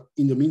start, but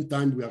in the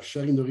meantime, we are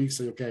sharing the risk.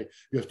 Say, okay,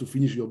 you have to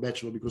finish your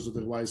bachelor, because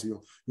otherwise, you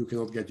know, you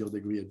cannot get your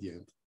degree at the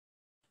end.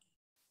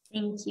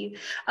 Thank you.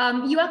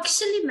 You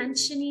actually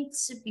mentioned it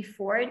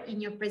before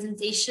in your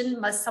presentation,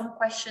 but some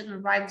question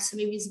arrived, so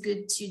maybe it's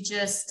good to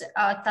just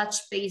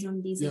touch base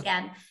on this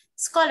again.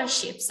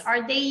 Scholarships,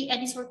 are there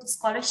any sort of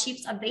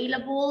scholarships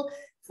available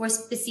for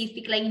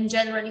specific, like in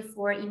generally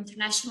for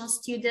international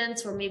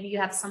students, or maybe you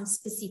have some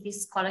specific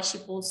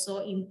scholarship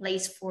also in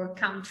place for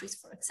countries,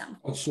 for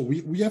example? So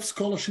we have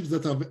scholarships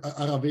that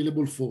are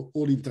available for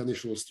all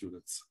international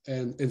students,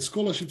 and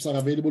scholarships are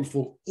available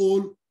for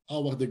all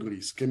our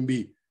degrees. Can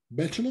be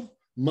bachelor,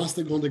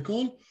 master grande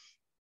école,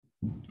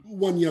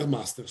 1 year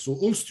master. So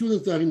all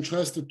students that are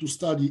interested to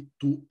study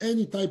to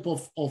any type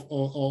of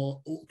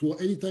our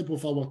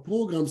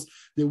programs,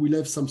 they will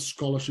have some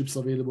scholarships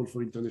available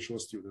for international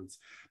students.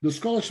 The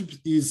scholarship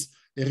is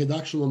a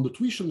reduction on the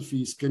tuition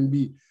fees, can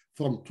be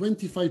from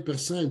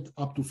 25%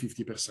 up to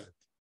 50%.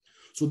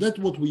 So that's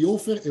what we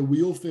offer, and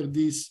we offer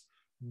this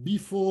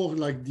before,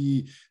 like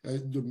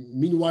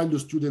meanwhile the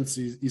student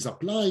is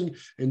applying,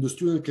 and the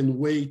student can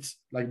wait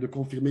like the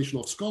confirmation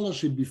of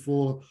scholarship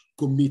before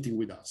committing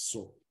with us.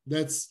 So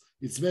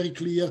it's very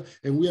clear,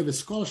 and we have a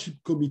scholarship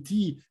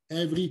committee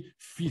every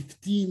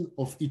 15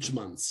 of each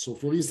month. So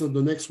for instance,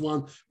 the next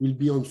one will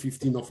be on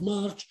 15 of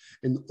March,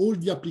 and all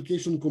the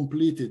application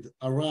completed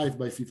arrive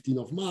by 15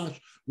 of March.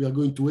 We are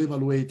going to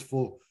evaluate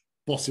for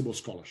possible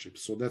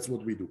scholarships. So that's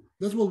what we do.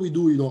 That's what we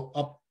do, you know,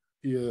 up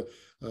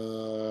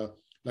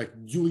like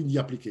during the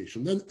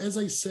application. Then, as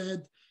I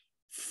said,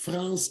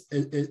 France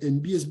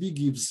and BSB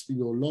gives, you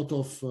know, a lot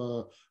of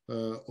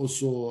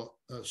also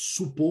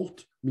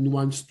support.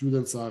 Meanwhile,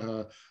 students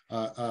are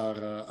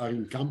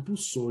in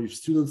campus. So if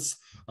students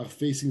are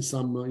facing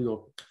some, you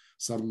know,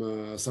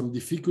 some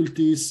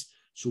difficulties,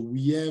 so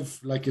we have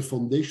like a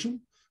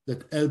foundation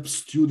that helps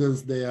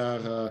students. They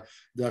are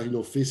you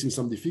know, facing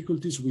some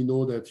difficulties. We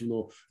know that, you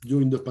know,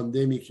 during the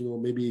pandemic, you know,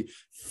 maybe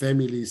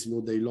families, you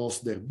know, they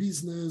lost their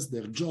business,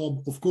 their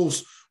job. Of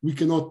course, we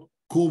cannot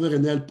cover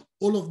and help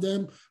all of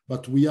them,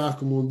 but we are,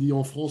 comme on dit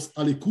en France,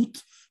 à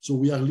l'écoute. So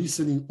we are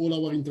listening all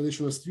our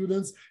international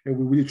students, and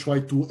we really try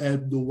to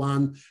help the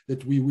one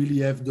that we really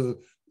have the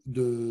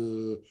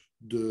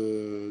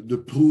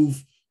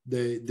proof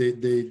they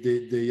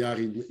are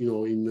in, you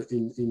know,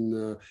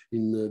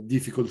 in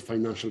difficult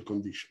financial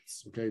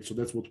conditions. Okay, so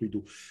that's what we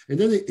do. And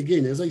then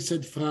again, as I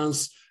said,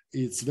 France,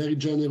 it's very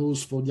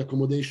generous for the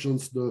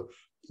accommodations. So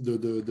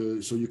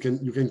you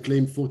can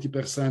claim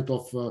 40%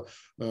 of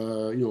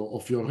you know,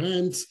 of your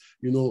rents.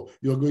 You know,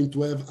 you're going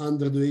to have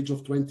under the age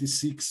of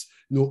 26.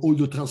 You know, all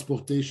the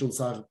transportations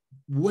are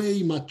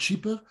way much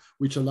cheaper,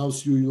 which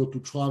allows you, you know, to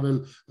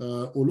travel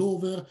all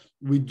over.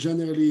 We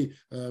generally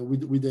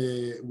with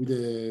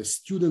a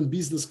student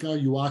business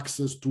card, you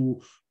access to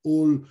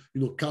all,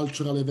 you know,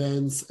 cultural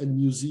events and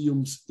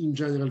museums in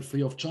general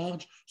free of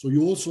charge. So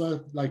you also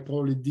have like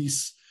probably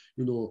this,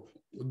 you know,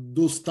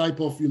 those type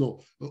of, you know,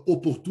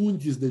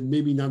 opportunities that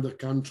maybe in other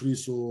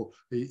countries, so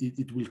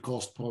it will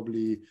cost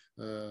probably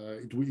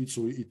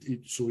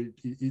so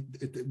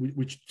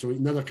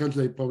in other countries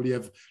they probably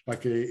have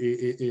like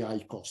a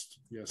high cost.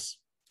 Yes.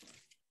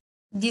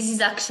 This is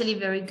actually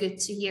very good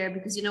to hear,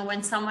 because, you know,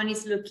 when someone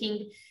is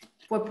looking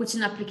for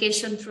putting an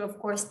application through, of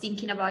course,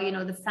 thinking about, you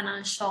know, the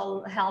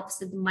financial helps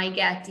that they might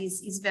get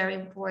is very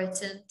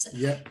important.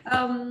 Yeah.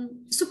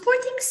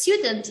 Supporting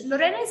student,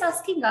 Lorena is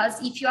asking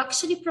us if you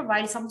actually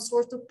provide some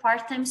sort of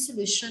part-time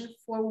solution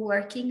for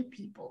working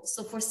people.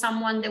 So for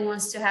someone that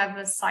wants to have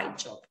a side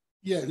job.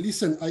 Yeah,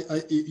 listen,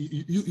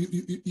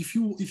 if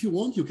you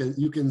want,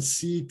 you can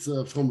see it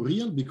from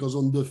real, because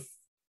on the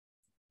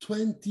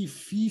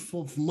 25th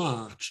of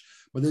March,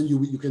 but then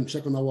you can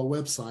check on our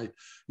website.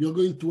 You're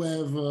going to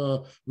have,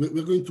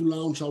 we're going to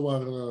launch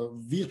our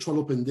virtual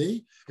open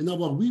day, and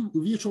our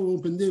virtual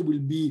open day will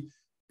be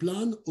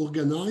planned,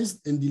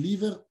 organized, and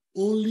delivered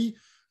only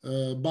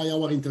by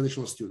our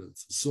international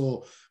students.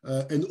 So,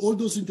 and all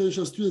those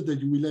international students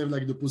that you will have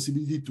like the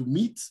possibility to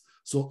meet,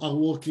 so are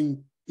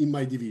working in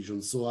my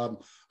division. So I'm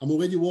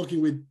already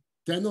working with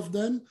 10 of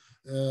them.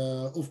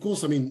 Of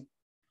course, I mean,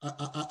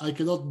 I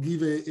cannot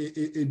give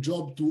a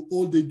job to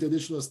all the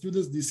international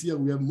students. This year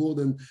we have more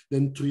than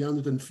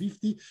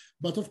 350.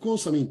 But of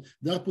course, I mean,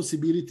 there are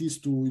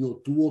possibilities to, you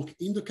know, to work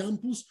in the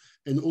campus,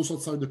 and also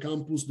outside the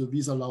campus, the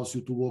visa allows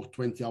you to work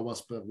 20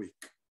 hours per week.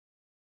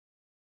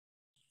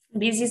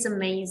 This is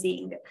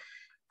amazing.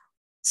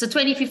 So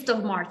 25th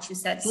of March, you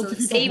said. So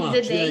save March.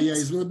 The date. Yeah,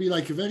 it's going to be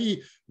like a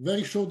very,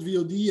 very short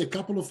VOD, a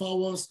couple of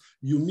hours.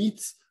 You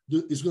meet.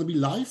 It's going to be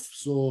live,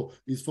 so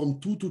it's from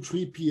 2 to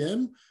 3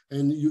 p.m.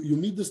 and you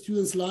meet the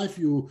students live.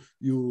 So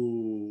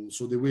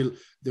they will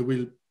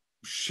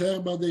share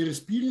about their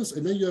experience,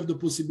 and then you have the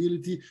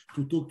possibility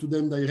to talk to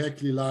them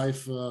directly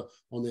live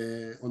on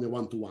a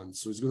one-to-one.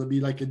 So it's going to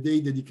be like a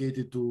day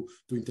dedicated to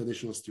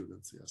international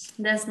students. Yes,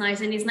 that's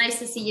nice, and it's nice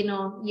to see, you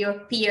know,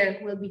 your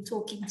peer will be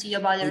talking to you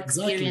about their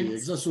experience.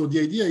 Exactly. So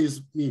the idea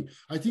is,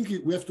 I think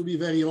we have to be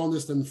very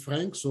honest and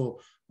frank. So.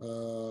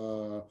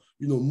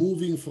 You know,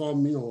 moving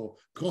from, you know,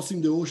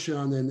 crossing the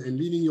ocean and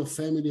leaving your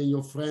family and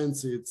your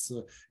friends, it's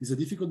a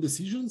difficult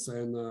decision,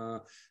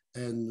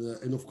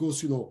 and of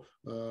course, you know,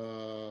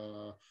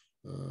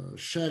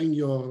 sharing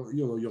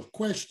your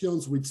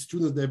questions with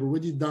students that have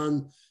already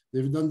done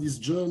they've done this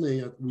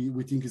journey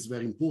we think is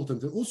very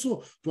important. And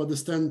also to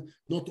understand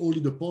not only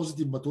the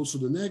positive, but also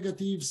the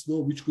negatives,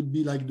 which could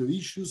be like the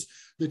issues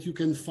that you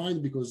can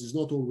find, because it's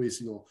not always,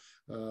 so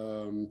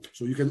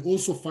you can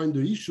also find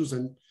the issues,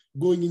 and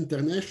going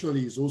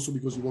internationally is also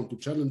because you want to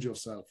challenge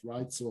yourself,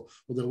 right? So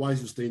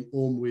otherwise you stay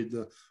home with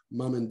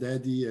mom and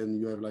daddy and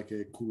you have like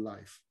a cool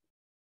life.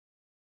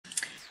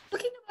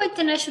 Talking about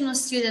international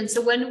students,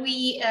 so when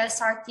we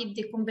started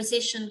the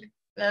conversation,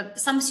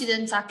 some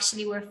students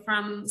actually were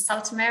from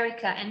South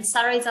America, and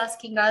Sarah is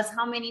asking us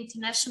how many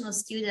international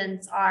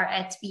students are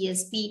at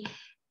BSB,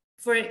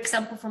 for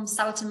example, from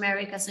South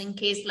America. So in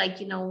case, like,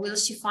 will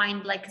she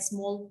find like a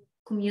small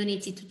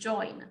community to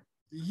join?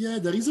 Yeah,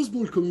 there is a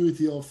small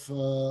community of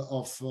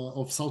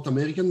South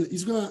American.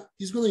 It's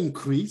gonna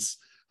increase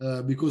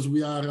because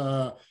we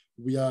are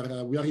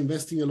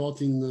investing a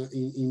lot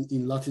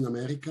in Latin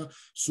America.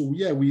 So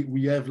yeah,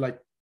 we have like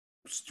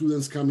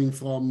students coming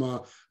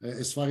from,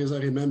 as far as I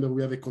remember,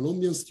 we have a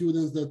Colombian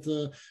student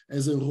that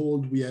has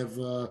enrolled. We have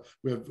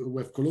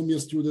Colombian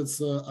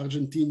students,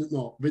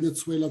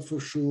 Venezuela for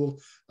sure,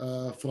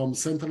 from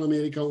Central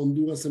America,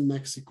 Honduras, and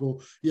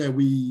Mexico. Yeah,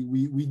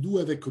 we do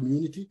have a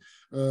community.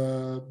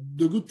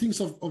 The good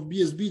things of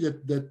BSB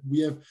that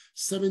we have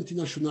 70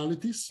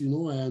 nationalities,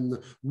 and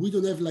we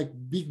don't have like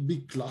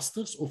big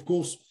clusters. Of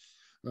course,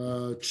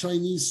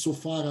 Chinese so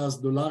far as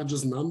the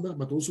largest number,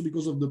 but also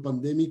because of the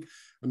pandemic,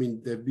 I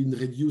mean, they've been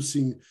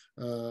reducing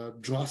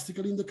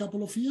drastically in the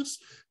couple of years.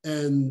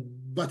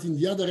 But in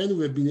the other end,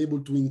 we've been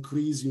able to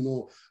increase,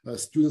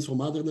 students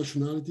from other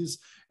nationalities.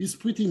 It's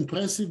pretty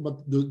impressive,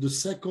 but the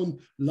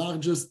second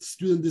largest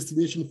student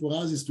destination for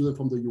us is students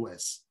from the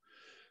US.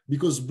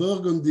 Because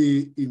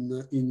Burgundy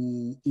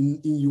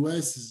in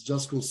US is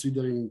just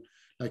considering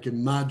like a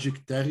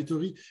magic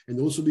territory, and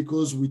also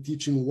because we're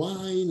teaching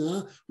wine.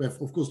 We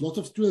have, of course, a lot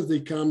of students, they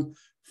come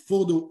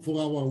for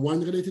our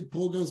wine-related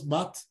programs,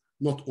 but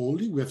not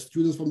only. We have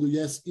students from the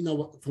US in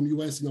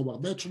our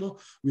bachelor.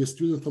 We have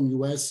students from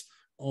US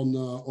on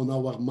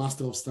our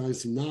Master of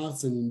Science in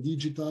Arts and in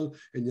Digital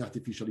and in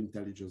Artificial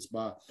Intelligence.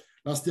 But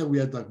last year we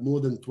had like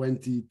more than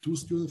 22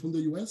 students from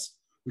the US,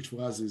 which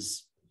for us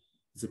is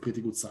a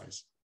pretty good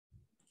size.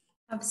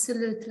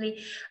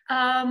 Absolutely.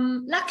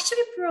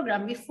 Luxury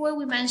program, before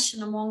we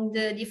mention among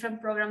the different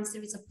programs,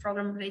 there is a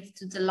program related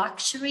to the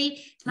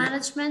luxury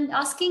management,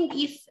 asking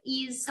if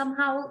is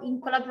somehow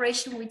in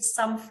collaboration with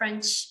some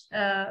French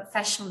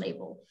fashion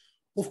label.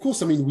 Of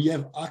course, I mean, we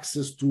have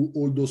access to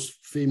all those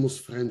famous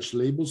French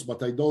labels,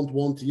 but I don't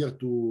want here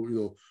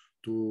to,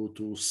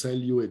 to sell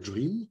you a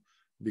dream,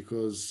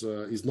 because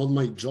it's not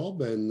my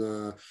job,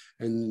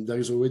 and there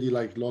is already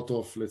like a lot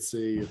of, let's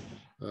say,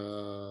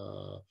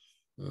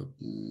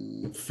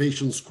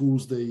 fashion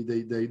schools,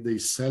 they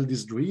sell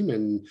this dream,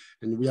 and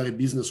we are a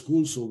business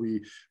school, so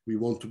we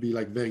want to be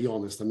like very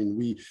honest. I mean,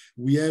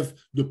 we have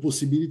the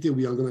possibility,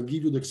 we are going to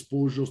give you the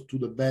exposure to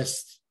the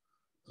best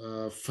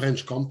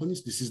French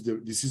companies. This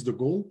is the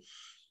goal.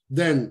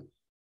 Then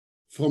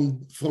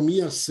from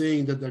here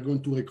saying that they're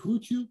going to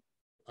recruit you,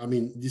 I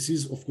mean, this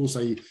is, of course,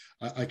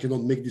 I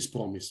cannot make this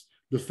promise.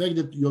 The fact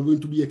that you're going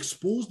to be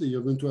exposed, that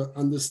you're going to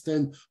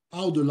understand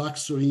how the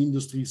luxury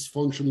industry is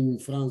functioning in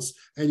France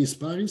and in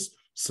Paris,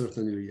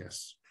 certainly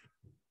yes.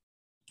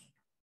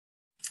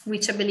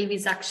 Which I believe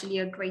is actually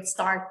a great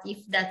start if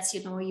that's,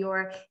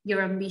 your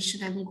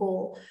ambition and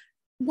goal.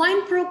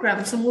 Wine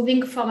program. So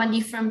moving from a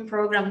different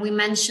program, we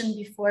mentioned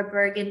before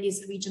Burgundy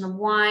is a region of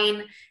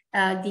wine.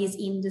 This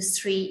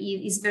industry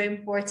is very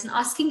important.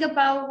 Asking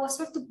about what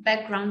sort of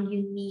background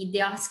you need.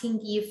 They're asking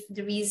if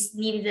there is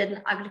needed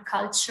an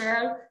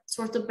agricultural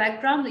sort of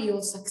background, or you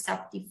also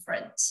accept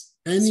different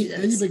students?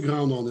 Any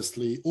background,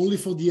 honestly. Only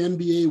for the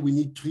MBA, we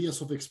need 3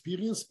 years of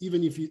experience,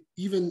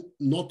 even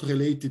not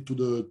related to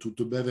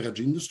the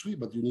beverage industry,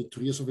 but you need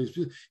 3 years of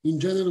experience. In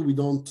general, we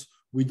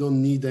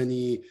don't need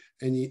any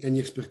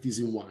expertise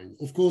in wine.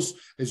 Of course,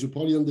 as you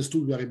probably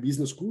understood, we are a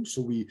business school,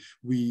 so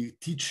we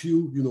teach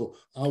you,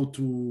 how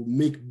to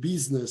make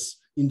business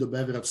in the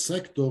beverage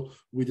sector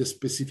with a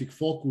specific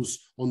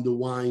focus on the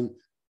wine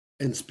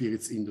and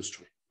spirits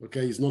industry.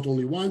 Okay, it's not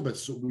only wine, but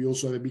we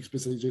also have a big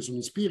specialization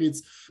in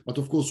spirits. But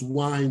of course,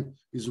 wine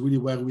is really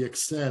where we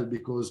excel,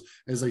 because,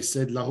 as I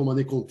said, La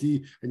Romanée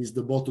Conti, and it's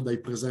the bottle that I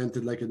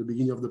presented like at the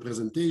beginning of the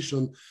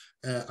presentation.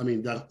 I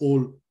mean, they're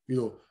all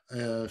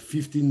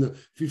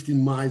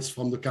 15 miles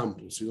from the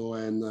campus,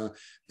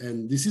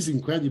 and this is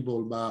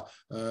incredible. But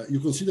you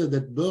consider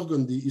that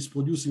Burgundy is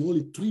producing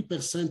only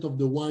 3% of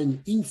the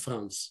wine in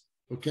France.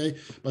 Okay,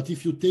 but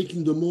if you're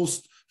taking the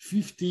most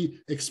 50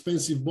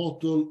 expensive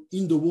bottle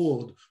in the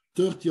world,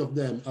 30 of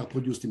them are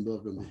produced in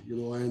Burgundy,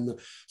 and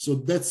so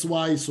that's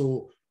why.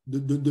 So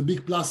the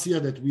big plus here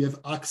that we have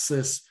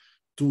access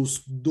to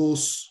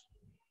those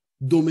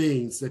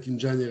domains that in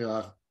general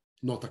are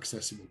not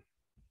accessible.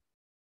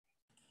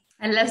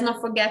 And let's not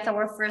forget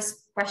our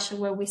first question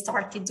where we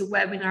started the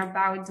webinar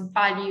about the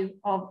value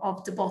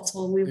of the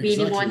bottle. We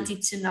really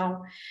wanted to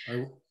know.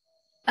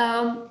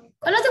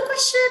 Another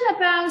question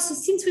about, so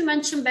since we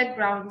mentioned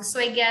background, so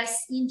I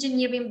guess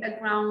engineering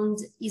background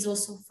is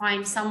also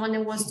fine. Someone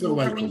that wants to go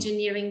from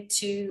engineering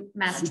to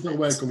management. Super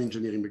welcome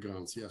engineering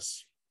backgrounds,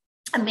 yes.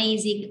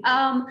 Amazing.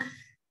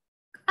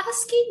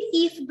 Asking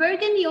if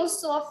Burgundy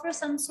also offers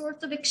some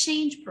sort of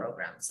exchange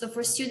program. So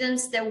for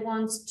students that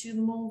want to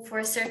move for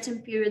a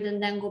certain period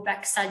and then go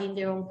back study in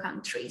their own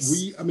countries.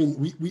 You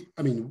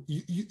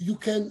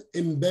can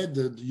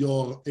embed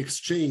your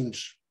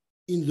exchange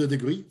in the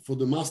degree for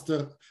the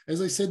master.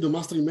 As I said, the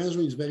master in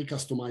management is very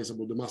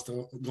customizable, the master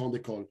Grande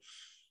École.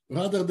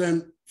 Rather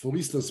than, for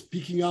instance,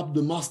 picking up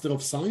the Master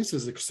of Science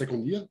as a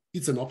second year,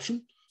 it's an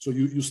option. So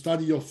you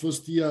study your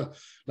first year,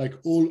 like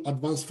all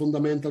advanced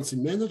fundamentals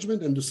in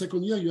management, and the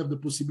second year you have the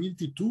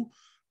possibility to,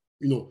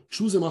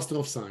 choose a Master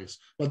of Science.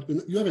 But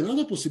you have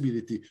another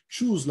possibility,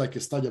 choose like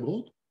a study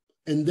abroad,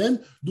 and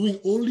then doing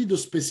only the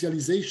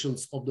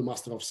specializations of the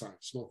Master of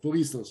Science. So, for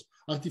instance,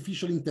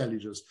 artificial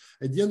intelligence.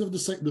 At the end of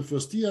the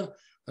first year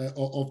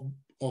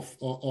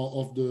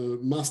of the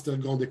Master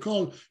Grande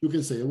École, you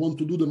can say, I want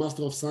to do the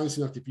Master of Science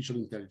in Artificial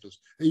Intelligence.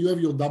 And you have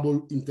your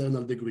double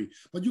internal degree.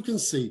 But you can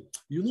say,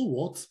 you know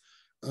what?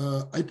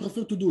 I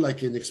prefer to do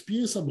like an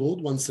experience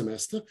abroad 1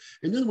 semester.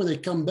 And then when I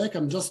come back,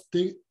 I'm just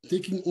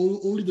taking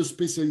only the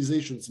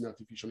specializations in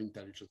artificial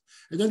intelligence.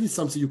 And that is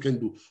something you can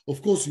do. Of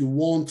course, you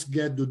won't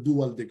get the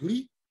dual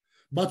degree,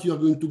 but you are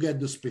going to get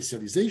the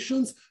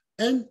specializations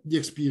and the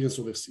experience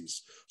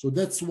overseas. So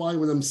that's why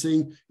when I'm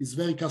saying it's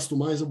very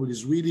customizable,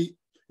 it's really,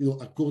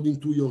 according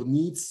to your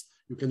needs,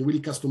 you can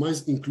really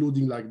customize,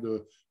 including like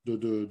the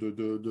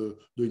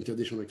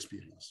international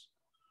experience.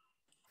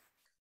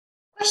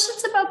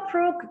 Questions about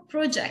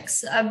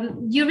projects.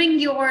 During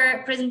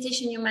your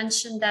presentation, you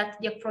mentioned that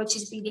the approach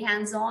is really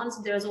hands-on,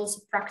 so there's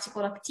also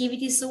practical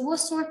activities. So what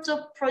sort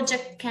of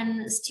project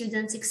can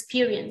students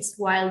experience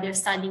while they're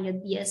studying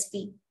at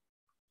BSB?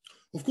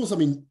 Of course,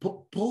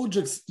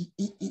 projects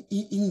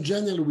in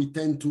general, we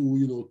tend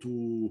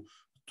to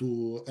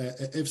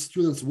have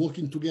students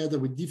working together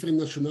with different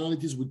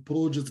nationalities, with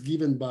projects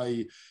given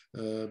by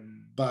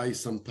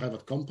some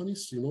private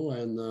companies,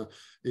 and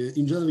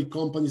in general,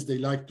 companies, they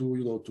like to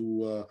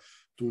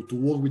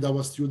work with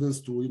our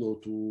students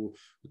to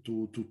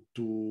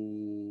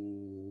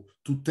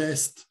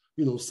test,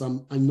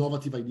 some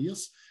innovative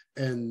ideas.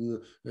 And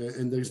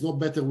there is no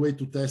better way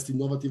to test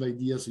innovative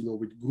ideas,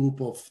 with group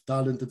of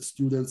talented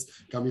students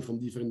coming from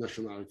different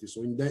nationalities.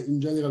 So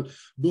in general,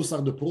 those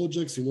are the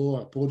projects,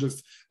 are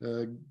projects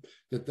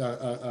that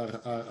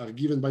are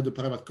given by the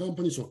private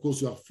companies. Of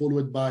course, you are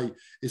followed by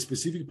a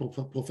specific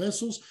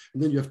professors,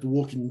 and then you have to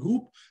work in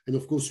group. And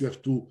of course, you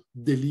have to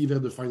deliver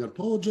the final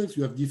projects.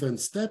 You have different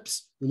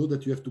steps,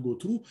 that you have to go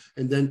through,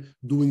 and then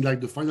doing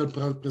like the final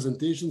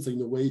presentations, in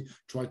a way,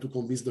 try to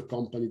convince the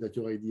company that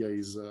your idea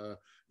is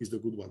the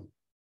good one,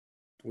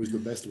 or is the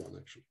best one,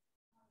 actually.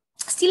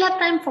 Still have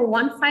time for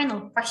one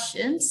final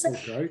question.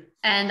 Okay.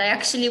 And I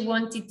actually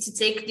wanted to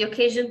take the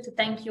occasion to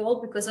thank you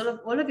all, because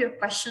all of your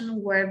questions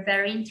were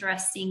very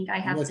interesting, I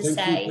have to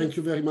say. Thank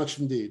you very much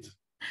indeed.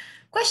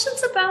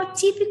 Questions about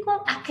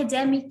typical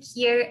academic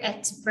year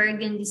at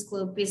Burgundy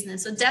School of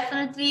Business. So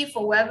definitely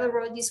for whoever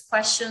wrote this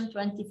question,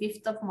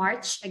 25th of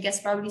March, I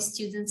guess probably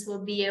students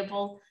will be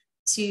able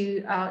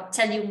to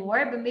tell you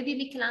more, but maybe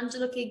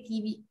Michelangelo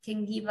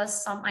can give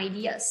us some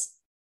ideas.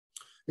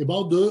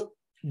 About the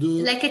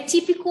like a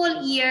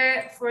typical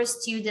year for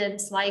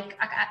students, like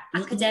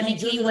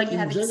academically, when you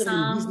have exams.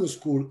 In business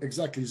school,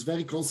 exactly, it's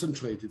very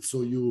concentrated.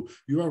 So you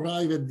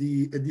arrive at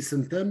the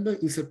September,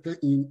 at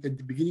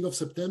the beginning of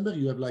September,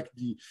 you have like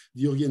the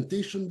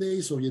orientation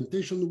days,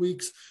 orientation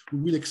weeks. We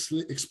will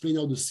explain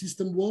how the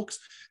system works,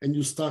 and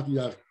you start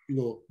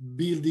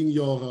building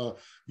your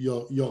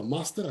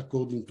master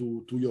according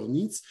to your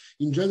needs.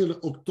 In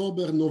general,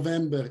 October,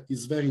 November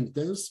is very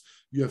intense.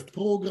 You have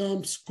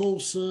programs,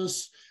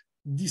 courses.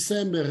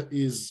 December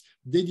is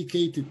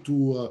dedicated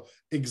to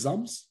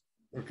exams,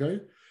 okay?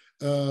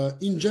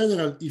 In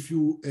general,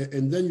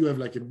 and then you have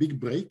like a big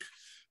break.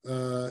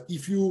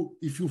 If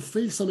you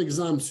fail some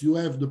exams, you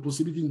have the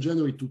possibility in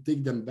January to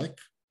take them back.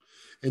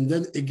 And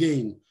then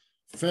again,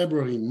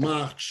 February,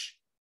 March,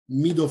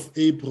 mid of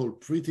April,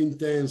 pretty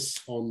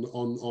intense on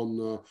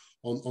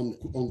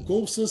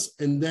courses,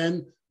 and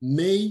then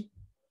May,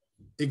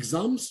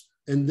 exams,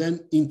 and then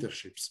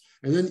internships.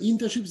 And then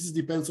internships, it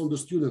depends on the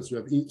students. You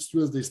have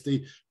students, they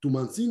stay 2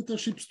 months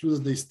internship, students,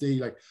 they stay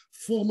like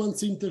 4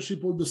 months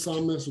internship all the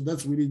summer. So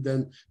that's really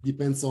then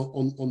depends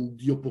on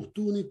the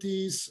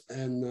opportunities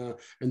and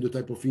the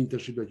type of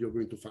internship that you're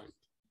going to find.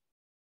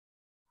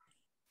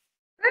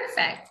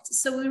 Perfect.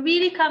 So we're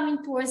really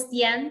coming towards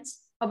the end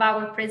of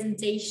our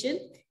presentation.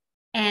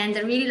 And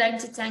I really like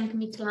to thank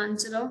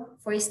Michelangelo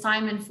for his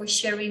time and for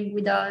sharing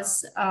with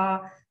us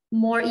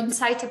more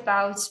insight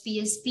about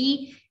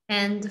BSB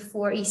and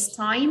for his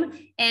time.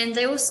 And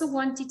I also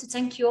wanted to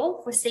thank you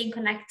all for staying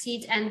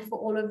connected and for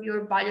all of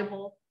your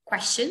valuable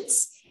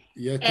questions.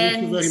 Yeah,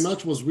 thank you very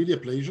much. It was really a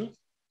pleasure.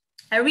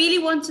 I really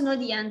want to know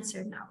the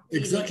answer now.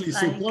 Really. Exactly.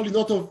 So probably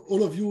not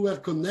all of you were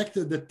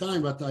connected at that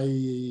time, but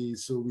we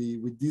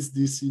with this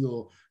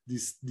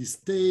this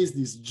taste,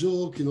 this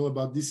joke,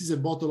 about this is a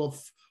bottle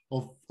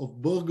of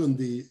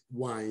Burgundy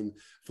wine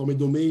from a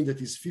domain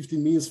that is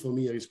 15 minutes from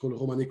here. It's called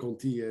Romanée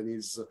Conti, and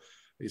is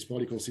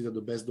probably considered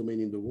the best domain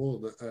in the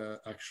world,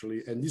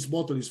 actually. And this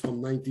bottle is from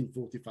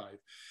 1945.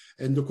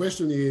 And the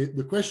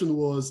question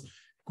was,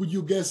 could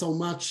you guess how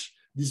much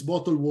this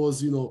bottle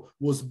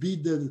was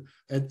bid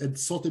at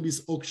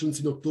Sotheby's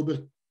auctions in October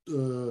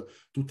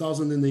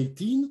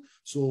 2018.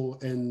 So,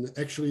 and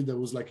actually there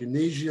was like an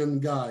Asian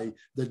guy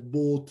that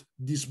bought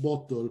this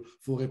bottle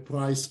for a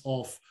price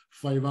of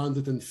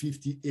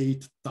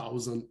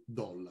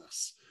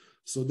 $558,000.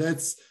 So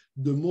that's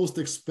the most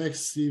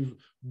expensive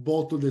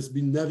bottle that's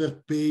been never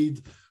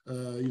paid,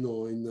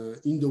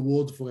 in the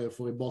world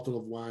for a bottle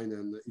of wine,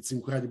 and it's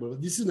incredible.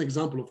 This is an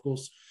example, of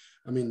course.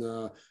 I mean,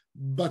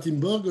 but in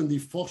Burgundy,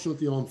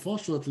 fortunately or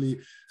unfortunately,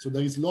 so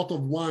there is a lot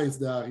of wines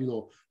that are,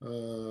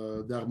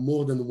 they are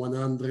more than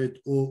 100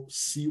 or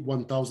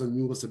 1,000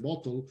 euros a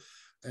bottle,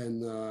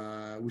 and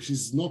which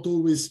is not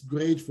always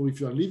great for if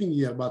you are living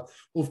here. But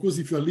of course,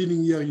 if you are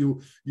living here,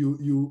 you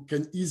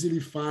can easily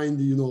find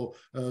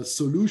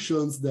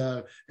solutions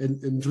there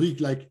and drink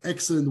like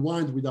excellent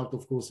wine without,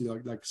 of course,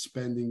 like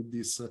spending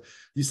this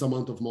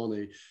amount of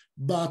money.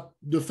 But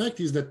the fact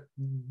is that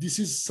this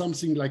is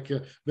something like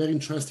very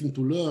interesting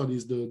to learn,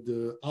 is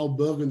the how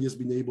Burgundy has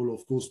been able,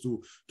 of course,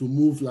 to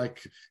move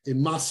like a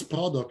mass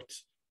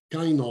product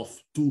kind of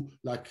to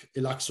like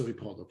a luxury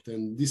product,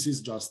 and this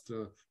is just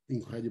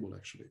incredible,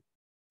 actually.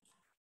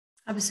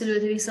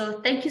 Absolutely.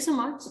 So thank you so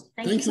much.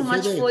 Thank you so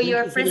much for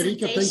your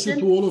presentation. Thank you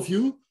to all of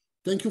you.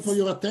 Thank you for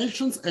your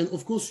attention. And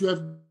of course, you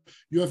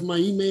have my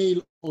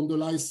email on the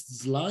last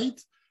slide,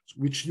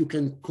 which you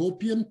can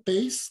copy and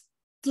paste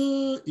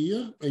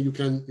here, and you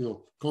can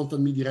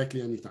contact me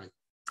directly anytime.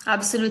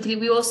 Absolutely.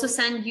 We also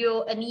send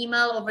you an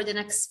email over the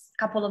next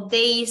couple of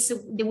days.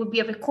 There will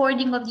be a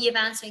recording of the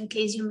event, so in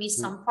case you miss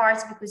some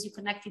parts because you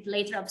connected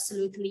later,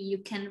 absolutely, you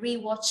can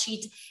rewatch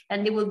it,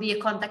 and there will be a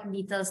contact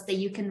details that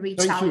you can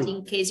reach out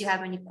in case you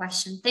have any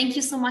question. Thank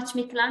you so much,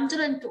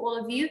 Michelangelo, and to all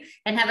of you,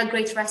 and have a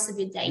great rest of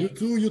your day. You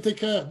too. You take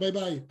care.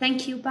 Bye-bye.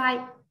 Thank you.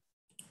 Bye.